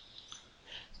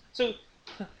 So,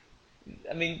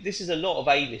 I mean, this is a lot of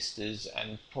A-listers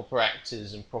and proper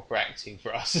actors and proper acting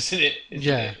for us, isn't it?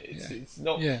 It's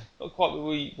not quite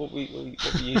what we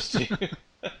used to.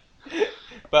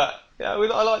 But I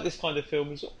like this kind of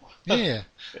film as well. Yeah.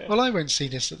 Well, I went to see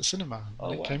this at the cinema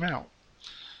when it wow. came out,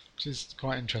 which is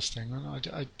quite interesting.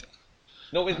 I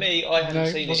Not with me. I hadn't no,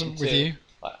 seen it wasn't it with until, you.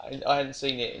 I hadn't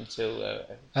seen it until a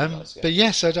few nights ago. But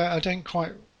yes, I don't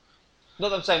quite. Not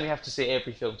that I'm saying we have to see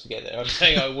every film together. I'm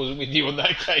saying I wasn't with you on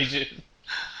that occasion.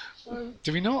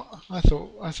 Do we not? I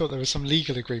thought there was some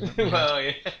legal agreement. Well,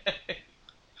 yeah.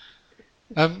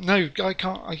 No, I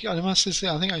can't. I must say,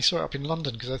 I think I saw it up in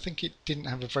London because I think it didn't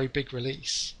have a very big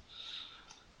release.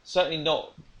 Certainly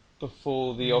not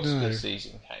before the Oscar No.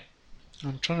 season came.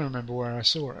 I'm trying to remember where I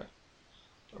saw it.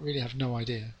 I really have no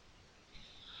idea.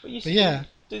 But you used But to yeah.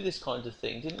 do this kind of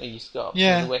thing, didn't we? You used to go up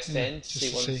Yeah, to the West yeah, End to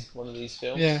just to see see. one of these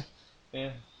films. Yeah,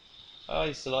 Yeah. I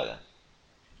used to like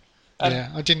that.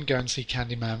 yeah. I didn't go and see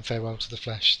Candyman: Farewell to the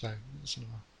Flesh though at the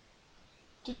cinema.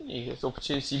 Didn't you? It's an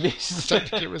opportunity I missed. don't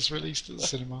think it was released at the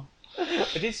cinema.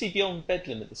 I did see Beyond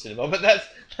Bedlam at the cinema, but that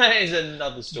is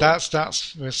another story.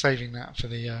 That's we're saving that for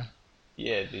the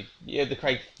the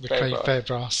Craig Craig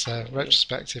Fairbrass. Fairbrass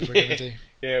retrospective we're going to do.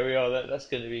 Yeah, we are. That's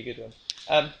going to be a good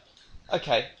one.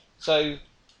 Okay, so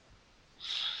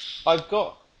I've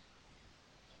got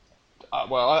I've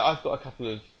got a couple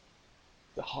of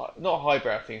not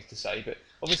highbrow things to say, but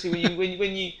obviously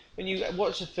when you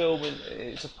watch a film and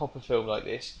it's a proper film like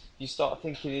this, you start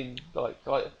thinking in like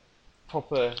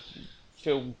proper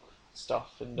film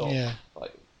stuff and not Yeah.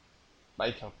 like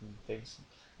makeup and things.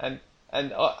 And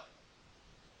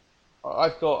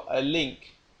I've got a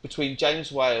link between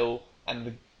James Whale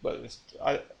and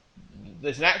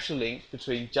there's an actual link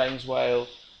between James Whale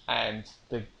and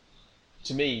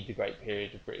to me the great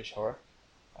period of British horror.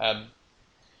 I'm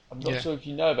not sure if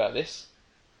you know about this.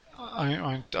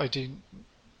 I do.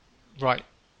 Right.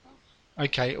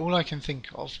 Okay. All I can think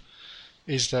of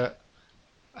is that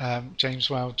James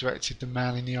Whale directed The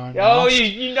Man in the Iron Oh, Mask,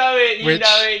 you know it.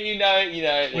 You know it.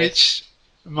 Yes. which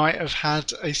might have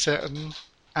had a certain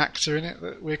actor in it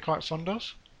that we're quite fond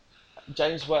of.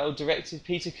 James Whale directed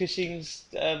Peter Cushing's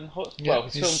his his film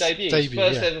debut. His debut,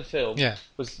 first yeah. ever film Yeah.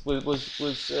 was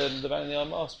The Man in the Iron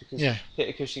Mask, because Yeah.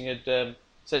 Peter Cushing had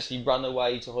essentially run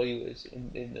away to Hollywood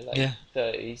in the late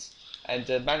 30s, and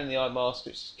Man in the Iron Mask,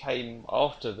 which came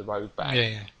after The Road Back,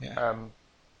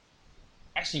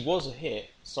 actually was a hit,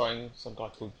 starring some guy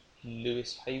called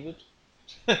Lewis Hayward.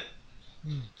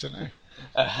 Don't know.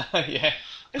 Yeah,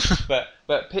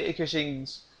 but Peter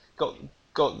Cushing's got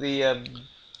the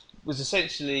was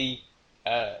essentially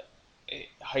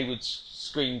Hayward's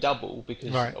screen double, because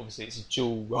Right. obviously it's a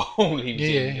dual role. He was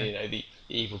in, Yeah. the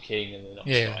Evil King and the Night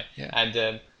Yeah, Sky. yeah.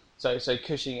 And so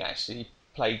Cushing actually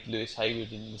played Lewis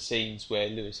Hayward in the scenes where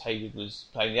Lewis Hayward was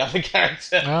playing the other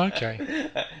character. Oh, okay.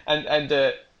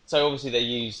 and so obviously they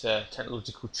used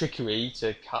technological trickery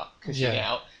to cut Cushing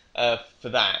out for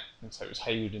that, and so it was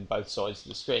Hayward in both sides of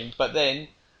the screen. But then,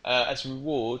 as a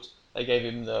reward, they gave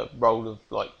him the role of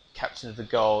like Captain of the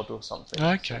Guard or something.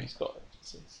 Okay. So he's got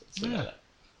like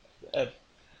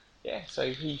that.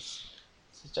 So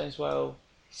James Whale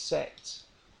set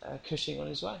Cushing on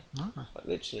his way, like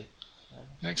literally.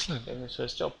 Excellent. Gave him his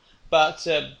first job. But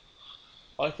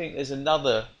I think there's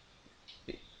another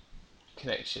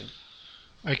connection.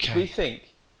 We Okay.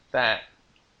 think that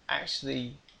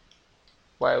actually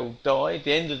Whale died.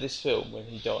 The end of this film, when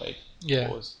he died, Yeah.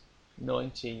 was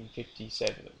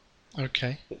 1957.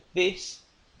 Okay. But this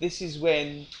is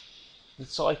when the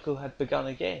cycle had begun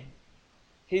again.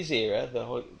 His era,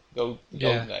 the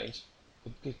golden age,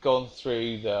 had gone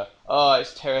through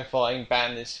it's terrifying,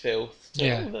 ban this filth. To,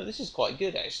 Yeah. oh no, this is quite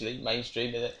good actually,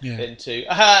 mainstream. And Yeah. then to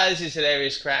this is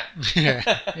hilarious crap. Yeah.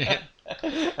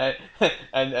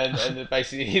 and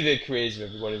basically the careers of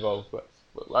everyone involved. But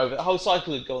over the whole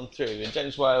cycle had gone through, and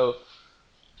James Whale,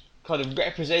 kind of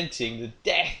representing the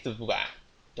death of that,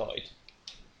 died.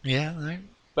 Yeah. No.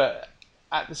 But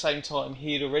at the same time,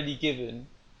 he had already given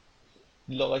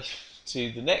life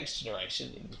to the next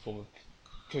generation in the form of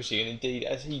Cushing, and indeed,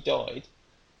 as he died,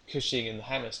 Cushing and the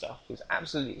Hammer stuff was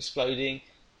absolutely exploding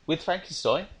with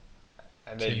Frankenstein,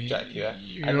 and So then Dracula.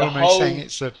 You're And the almost whole saying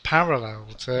it's a parallel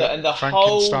to and the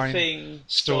whole Frankenstein thing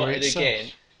story started itself.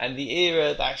 again. And the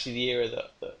era, actually, the era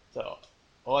that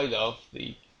I love,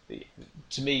 the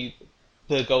to me,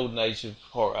 the golden age of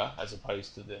horror, as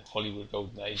opposed to the Hollywood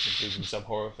golden age, including some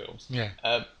horror films, Yeah.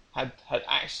 had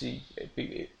actually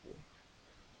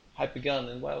had begun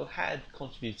and had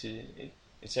contributed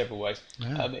in several ways.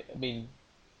 Yeah. I mean,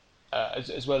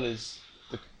 as well as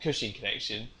the Cushing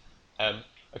connection,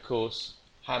 of course,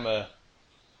 Hammer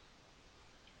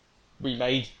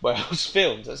remade Wells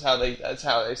films. That's how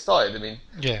they started. I mean,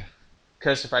 Yeah.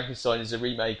 Curse of Frankenstein is a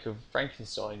remake of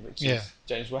Frankenstein, which Yeah. is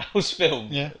James Whale's film.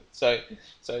 Yeah. So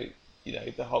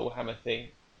the whole Hammer thing,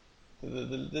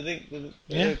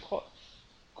 Yeah.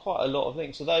 quite a lot of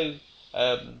things. Although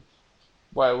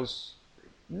Wales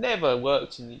never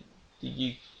worked in the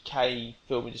UK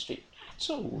film industry at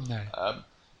all. No.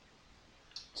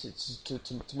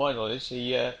 To my knowledge,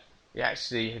 he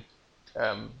actually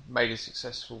had made a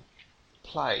successful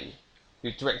play.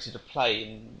 He directed a play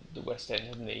in the West End,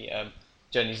 hadn't he?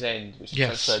 Journey's End, which was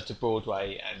Yes. transferred to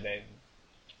Broadway and then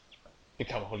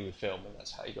become a Hollywood film, and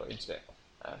that's how he got into it.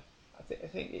 I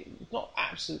think it's not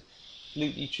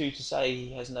absolutely true to say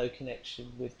he has no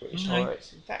connection with British No. horror.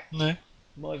 It's, in fact, No. in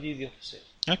my view, the opposite.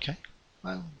 Okay.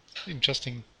 Well,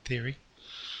 interesting theory.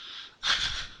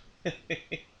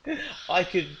 I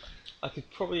could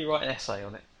probably write an essay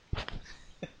on it.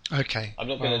 Okay. I'm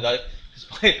not going to though,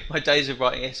 because my days of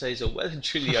writing essays are well and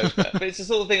truly over. But it's the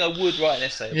sort of thing I would write an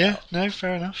essay Yeah. about. No.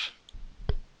 Fair enough.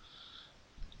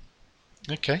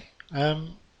 Okay.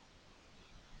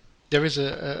 There is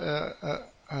a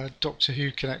Doctor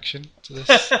Who connection to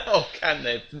this. Oh, can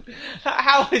there?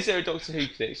 How is there a Doctor Who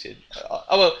connection?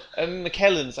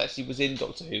 McKellen's actually was in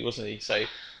Doctor Who, wasn't he? So.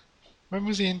 When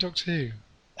was he in Doctor Who?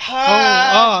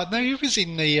 Ah! No, he was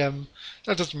in the.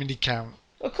 That doesn't really count.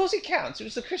 Of course it counts. It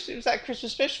was that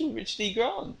Christmas special with Richard E.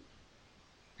 Grant.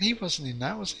 He wasn't in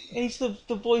that, was he? He's the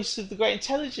voice of the Great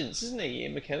Intelligence, isn't he,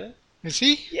 Ian McKellen? Is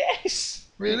he? Yes.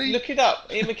 Really? Look it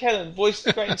up. Ian McKellen, voice of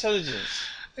the Great Intelligence.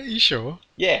 Are you sure?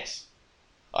 Yes.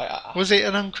 Was it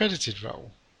an uncredited role?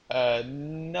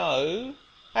 No.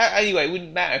 Anyway, it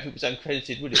wouldn't matter if it was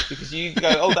uncredited, would it? Because you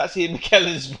go, oh, that's Ian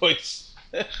McKellen's voice.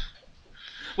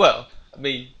 Well, I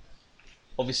mean,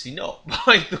 obviously not. But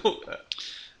I thought that.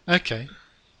 Okay.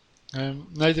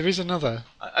 No, there is another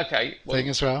Okay. Well, thing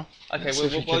as well. okay. Let's see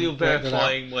if Well, we while can you're work that out.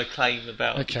 verifying my claim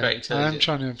about the Great Okay, I Intelligence, am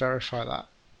trying to verify that.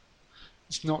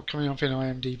 It's not coming up in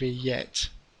IMDb yet.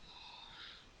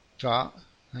 But,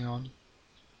 hang on.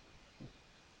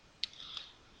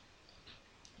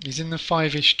 He's in the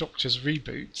Five-ish Doctors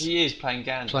reboot, he is playing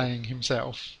Gandalf. playing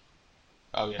himself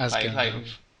Oh yeah, as playing Gandalf.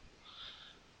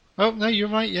 Oh, no, you're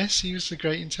right, yes, he was the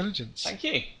Great Intelligence. Thank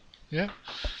you. Yeah.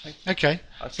 Okay.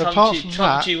 I've So trumped apart you, from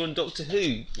trumped that, you on Doctor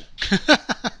Who.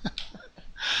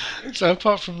 so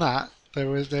apart from that, there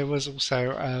was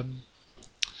also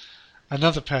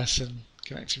another person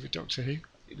connected with Doctor Who.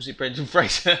 Was it Brendan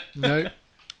Fraser? No,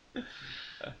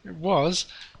 it was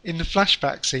in the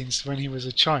flashback scenes when he was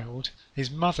a child. His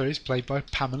mother is played by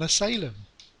Pamela Salem.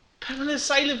 Pamela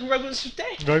Salem from Robots of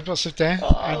Death. Robots of Death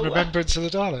Oh, and Remembrance of the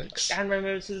Daleks. And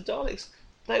Remembrance of the Daleks.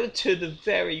 They were two of the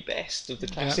very best of the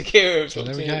classic era of So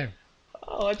there Doctor we Who. go.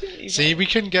 Oh, I didn't even. See, we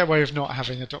couldn't get away with not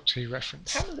having a Doctor Who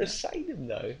reference. Pamela Salem,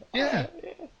 though. Yeah. Oh,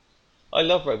 yeah. I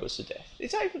love Robots of Death.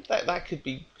 It's even that could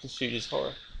be construed as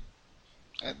horror.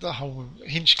 The whole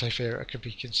Hinchcliffe era could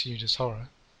be consumed as horror.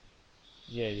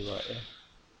 Yeah, you're right. Yeah.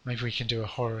 Maybe we can do a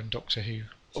horror and Doctor Who.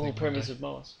 Or thing Premise one of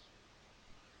Mars.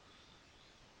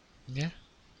 day. Yeah.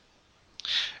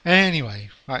 Anyway,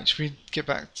 right, should we get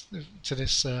back to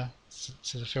this, to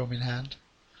the film in hand?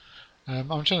 I'm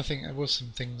trying to think, there was some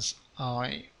things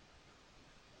I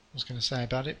was going to say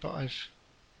about it, but I've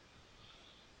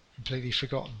completely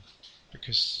forgotten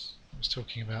because I was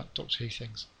talking about Doctor Who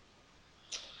things.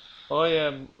 I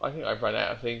think I've run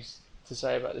out of things to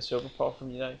say about this film apart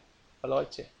from I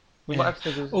liked it. We might have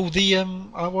to think of Oh,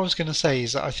 what I was going to say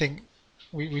is that I think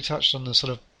we touched on the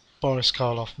sort of Boris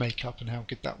Karloff makeup and how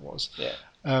good that was. yeah.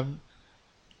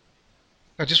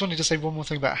 I just wanted to say one more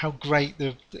thing about how great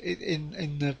the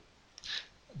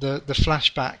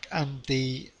flashback and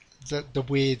the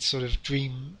weird sort of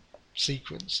dream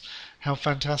sequence, how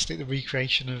fantastic the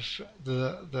recreation of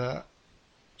the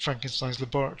Frankenstein's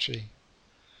laboratory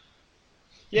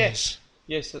Yes. is.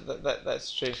 Yes,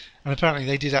 that's true. And apparently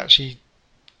they did actually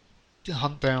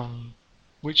hunt down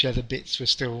which other bits were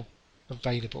still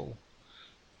available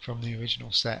from the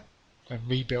original set and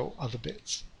rebuilt other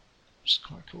bits, which is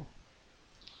quite cool.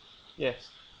 Yes.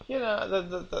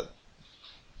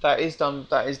 That is done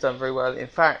very well. In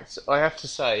fact, I have to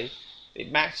say,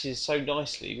 it matches so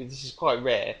nicely. But this is quite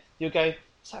rare. You'll go,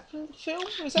 is that from the film?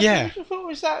 Is that Yeah. from the film?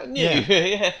 Or is that new? Yeah.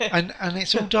 Yeah. And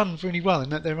it's all done really well in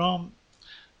that there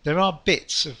are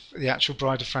bits of the actual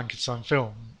Bride of Frankenstein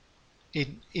film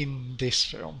in this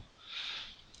film,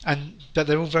 but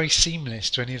they're all very seamless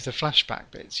to any of the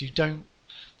flashback bits.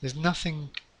 There's nothing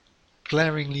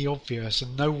glaringly obvious,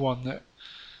 and no one that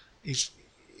is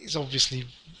obviously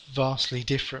vastly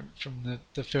different from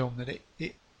the film that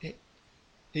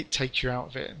it takes you out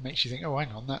of it and makes you think, oh,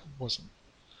 hang on,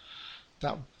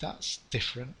 that's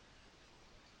different.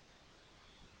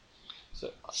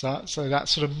 So that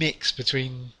sort of mix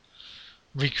between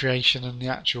recreation and the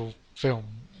actual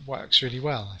film works really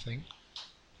well, I think.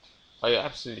 I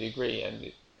absolutely agree,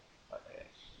 and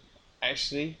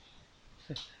actually,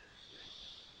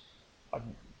 I've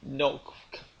not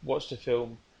watched a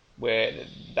film where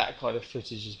that kind of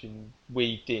footage has been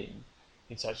weaved in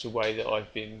such a way that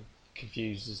I've been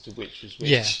confused as to which was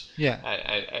which. Yeah.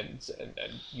 And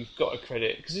you've got to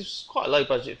credit, because it was quite a low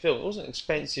budget film. It wasn't an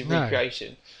expensive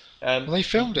recreation. Well, they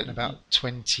filmed it in about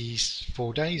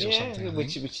 24 days or something. I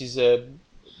think. Which is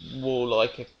more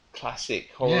like a classic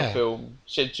horror film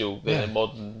schedule than a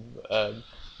modern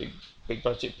big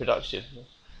budget production.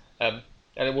 And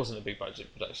it wasn't a big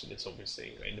budget production. It's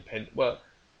obviously independent. Well,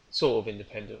 sort of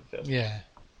independent film. Yeah.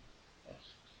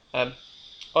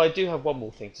 I do have one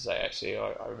more thing to say. Actually,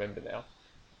 I remember now.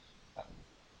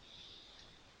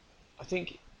 I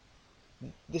think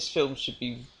this film should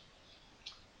be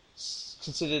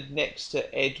considered next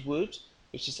to Ed Wood,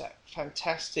 which is that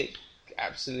fantastic,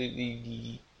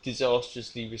 absolutely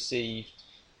disastrously received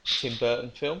Tim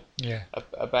Burton film. Yeah.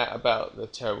 About the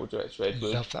terrible director Ed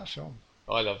Wood. I love that film.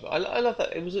 I love that. I love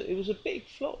that. It was a big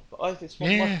flop. I think it's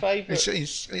one of my favourite. I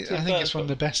think it's one of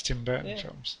the best Tim Burton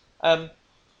films.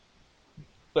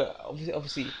 But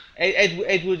obviously,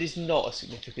 Ed Wood is not a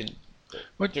significant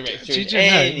director in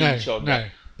any genre. No.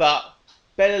 But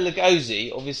Bela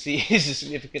Lugosi obviously is a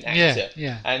significant actor.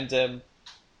 Yeah. And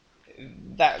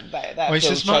that well, it's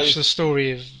film as much shows, the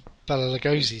story of Bela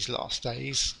Lugosi's last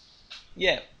days.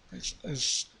 Yeah.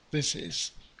 As this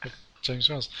is of James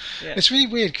Wells. Yeah. It's really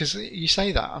weird because you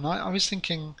say that, and I was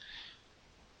thinking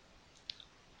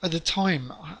at the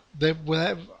time there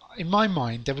were, in my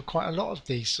mind, there were quite a lot of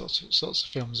these sorts of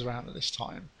films around at this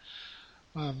time.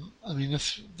 I mean,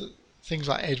 the things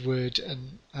like Ed Wood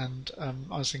and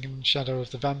I was thinking Shadow of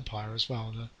the Vampire as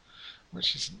well,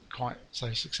 which isn't quite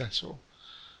so successful.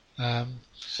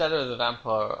 Shadow of the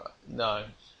Vampire, no.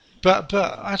 But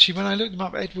actually, when I looked them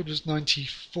up, Ed Wood was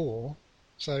 94,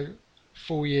 so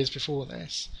 4 years before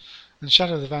this, and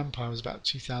Shadow of the Vampire was about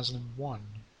 2001.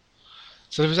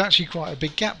 So there was actually quite a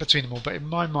big gap between them all. But in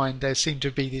my mind, there seemed to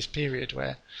be this period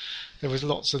where there was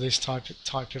lots of this type of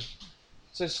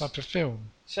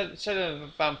film. Shadow of the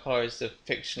Vampire is the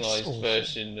fictionalised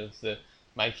version of the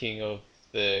making of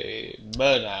the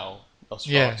Murnau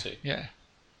Nosferatu. Yeah.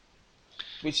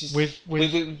 Which is with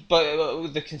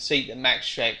the conceit that Max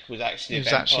Schreck was actually a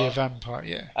vampire. Actually a vampire,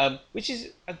 yeah. Which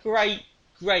is a great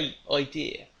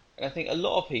idea, and I think a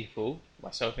lot of people,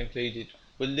 myself included,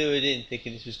 were lured in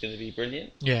thinking this was going to be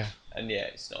brilliant. Yeah. And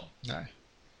it's not. No.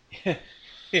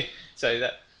 So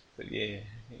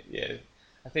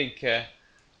I think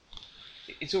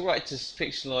it's all right to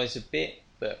fictionalise a bit,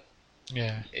 but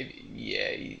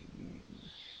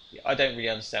I don't really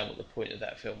understand what the point of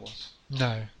that film was.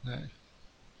 No.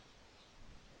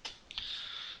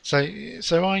 So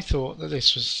I thought that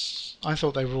I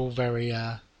thought they were all very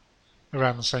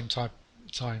around the same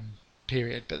time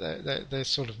period, but they're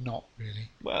sort of not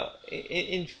really. Well,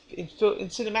 in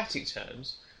cinematic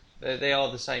terms, they are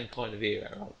the same kind of era,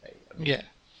 aren't they? I mean,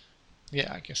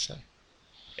 yeah, I guess so.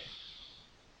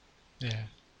 Yeah.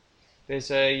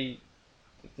 There's a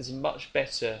much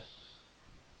better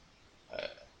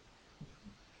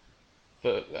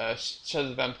Shadow of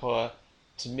the Vampire,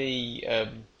 to me,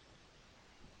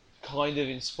 kind of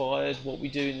inspired What We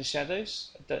Do in the Shadows.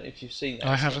 I don't know if you've seen that.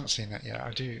 I haven't seen that yet.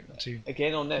 I do.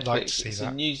 Again on Netflix. Like to see it's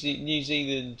that. a New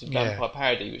Zealand vampire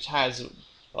parody, which has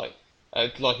like a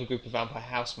group of vampire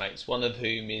housemates, one of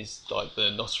whom is like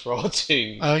the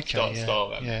Nosferatu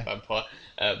style vampire,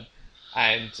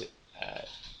 and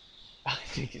I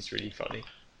think it's really funny.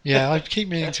 Yeah, I keep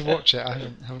meaning to watch it. I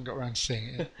haven't got around to seeing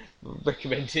it yet.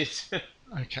 Recommended.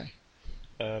 Okay.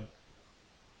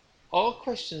 Our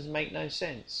questions make no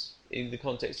sense in the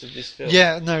context of this film.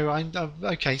 Yeah, no.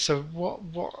 Okay. So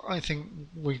what I think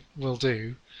we will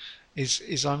do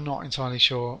is I'm not entirely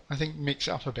sure. I think mix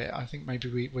it up a bit. I think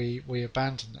maybe we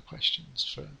abandon the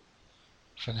questions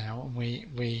for now, and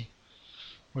we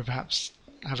perhaps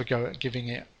have a go at giving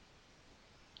it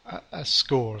a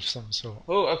score of some sort.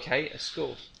 Oh, okay, a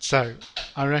score. So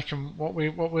I reckon what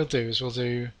we'll do is we'll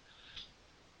do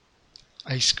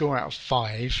a score out of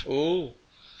 5. Oh,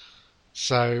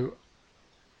 So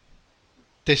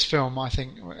this film, I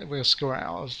think we'll score it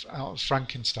out of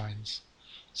Frankenstein's.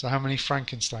 So how many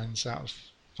Frankensteins out of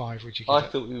 5 would you give I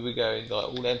it? thought we were going like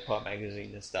all Empire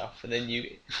magazine and stuff, and then you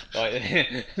like,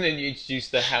 and then you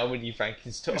introduced the how many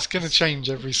Frankensteins. It's going to change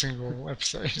every single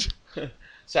episode.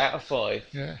 So out of 5,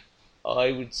 Yeah.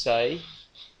 I would say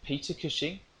Peter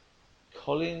Cushing,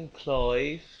 Colin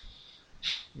Clive,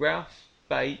 Ralph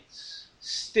Bates,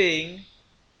 Sting,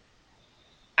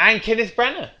 and Kenneth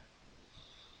Branagh.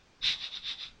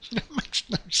 That makes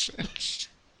no sense.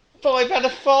 5 out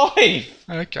of 5.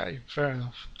 Okay, fair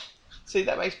enough. See,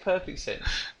 that makes perfect sense.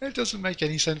 It doesn't make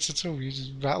any sense at all. You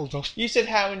just rattled off. You said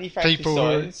how many People who-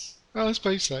 Frankensteins? Well, I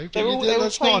suppose so. But They're all- they're all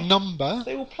that's not a played- number.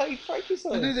 They all played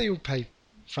Frankenstein. I know they all played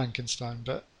Frankenstein,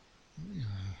 but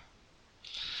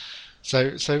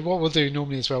so what we'll do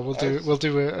normally as well, we'll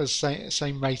do a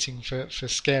same rating for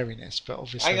scariness, but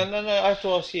obviously. Hang on, no, I have to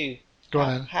ask you. Go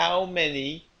on then. How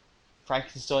many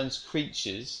Frankenstein's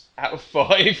creatures out of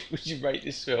 5 would you rate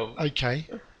this film? Okay,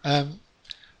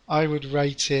 I would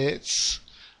rate it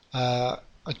a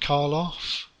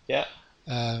Karloff, Yeah,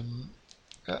 a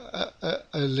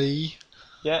Lee.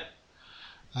 yeah.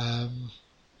 I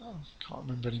can't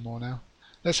remember anymore now.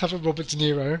 Let's have a Robert De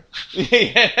Niro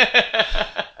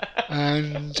yeah.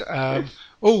 and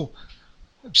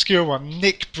obscure one,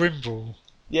 Nick Brimble.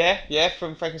 Yeah,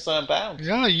 from Frankenstein Unbound.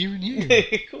 Yeah, you knew.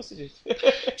 Of course it is.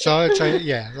 So I'd say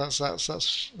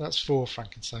that's 4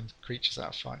 Frankenstein creatures out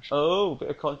of 5. Oh, bit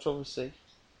of controversy.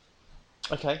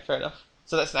 Okay, fair enough.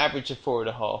 So that's an average of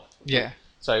 4.5. Yeah,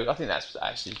 So I think that's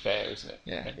actually fair, isn't it?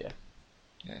 Yeah. Yeah.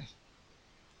 yeah.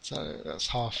 So that's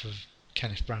half of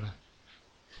Kenneth Branagh.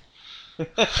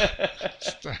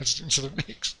 Just adds it into the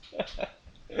mix.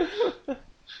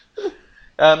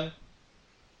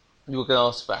 You were going to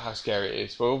ask about how scary it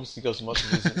is. Well, obviously, Gods and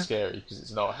Monsters isn't scary because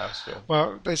it's not a house film.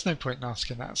 Well, there's no point in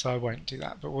asking that, so I won't do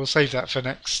that. But we'll save that for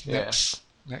next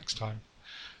time.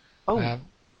 Oh,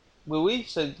 will we?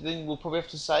 So then we'll probably have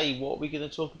to say what we're going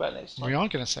to talk about next time. We are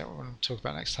going to say what we're going to talk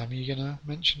about next time. Are you going to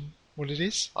mention what it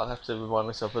is? I'll have to remind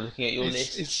myself of looking at your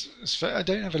list. I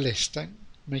don't have a list. Don't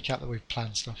make out that we've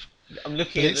planned stuff. I'm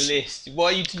looking at the list. Why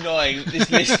are you denying that this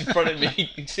list in front of me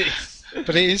exists?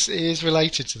 But it is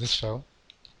related to this film.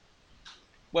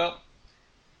 Well,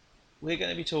 we're going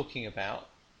to be talking about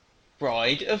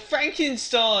Bride of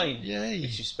Frankenstein. Yay!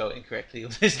 Which you spelled incorrectly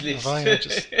on this list. Have I? I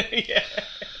just- yeah.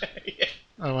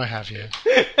 Oh, I have, yeah.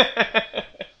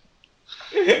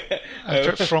 I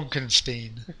put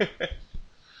Frankenstein.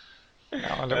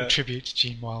 A little tribute to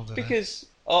Gene Wilder. there. Because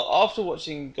after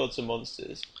watching Gods and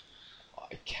Monsters,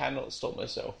 I cannot stop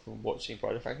myself from watching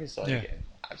Bride of Frankenstein Yeah. again.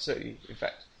 Absolutely. In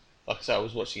fact, like I said, I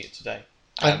was watching it today.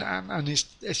 And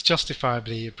it's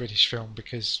justifiably a British film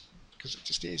because it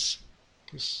just is.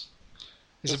 Because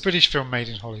it's a British film made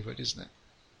in Hollywood, isn't it?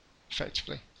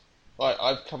 Effectively.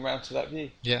 I've come round to that view.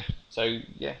 Yeah. So,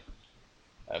 yeah.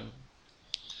 I'm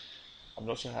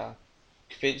not sure how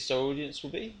convinced our audience will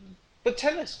be. But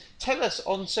tell us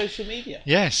on social media.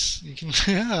 Yes, you can.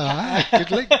 Yeah,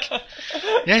 good link.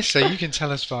 Yes, so you can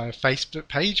tell us via Facebook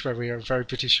page where we are Very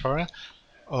British Horror,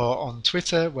 or on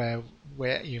Twitter where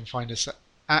you can find us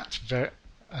at Very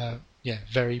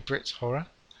Brit Horror,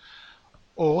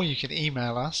 or you can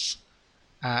email us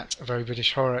at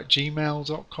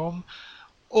verybritishhorror@gmail.com,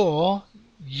 or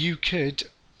you could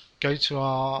go to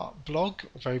our blog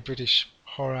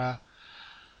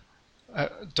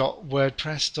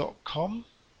verybritishhorror.wordpress.com.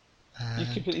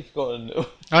 You've completely forgotten.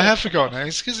 I have forgotten it.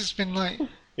 It's because it's been like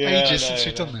Yeah, ages I know, since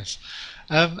we've I know. done this.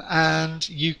 And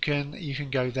you can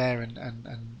go there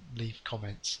and leave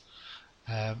comments.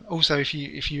 Also, if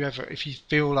you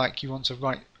feel like you want to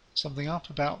write something up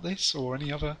about this or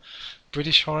any other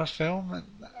British horror film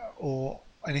or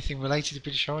anything related to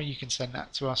British horror, you can send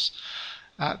that to us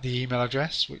at the email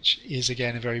address, which is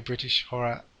again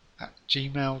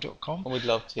verybritishhorror@gmail.com. And we'd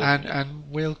love to. And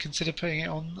we'll consider putting it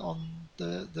on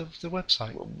the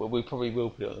website. Well, we probably will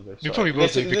put it on the website. We probably will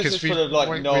do, because this is full of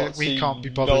like Nazi we can't be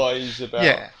bothered. lies about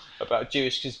Yeah.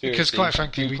 Jewish conspiracy. Because quite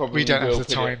frankly, we probably don't have will the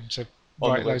put it time to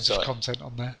on write the loads of website. content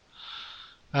on there.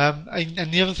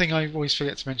 And the other thing I always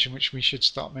forget to mention, which we should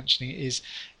start mentioning, is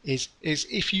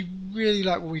if you really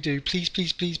like what we do, please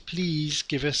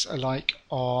give us a like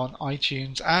on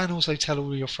iTunes, and also tell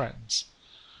all your friends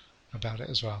about it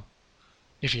as well,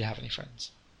 if you have any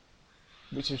friends.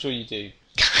 Which I'm sure you do.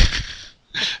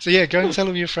 So yeah, go and tell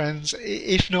all your friends.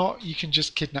 If not, you can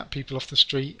just kidnap people off the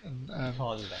street and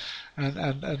Can't do that.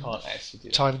 and Can't actually do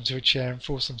that. tie them to a chair and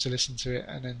force them to listen to it,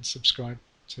 and then subscribe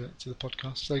to the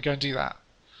podcast. So go and do that.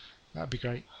 That'd be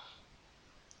great.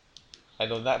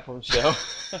 And on that bombshell,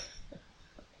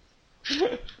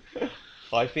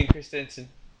 I've been Chris Denton.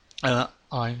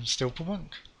 I'm still Paul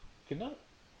Monk. Good night.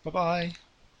 Bye bye.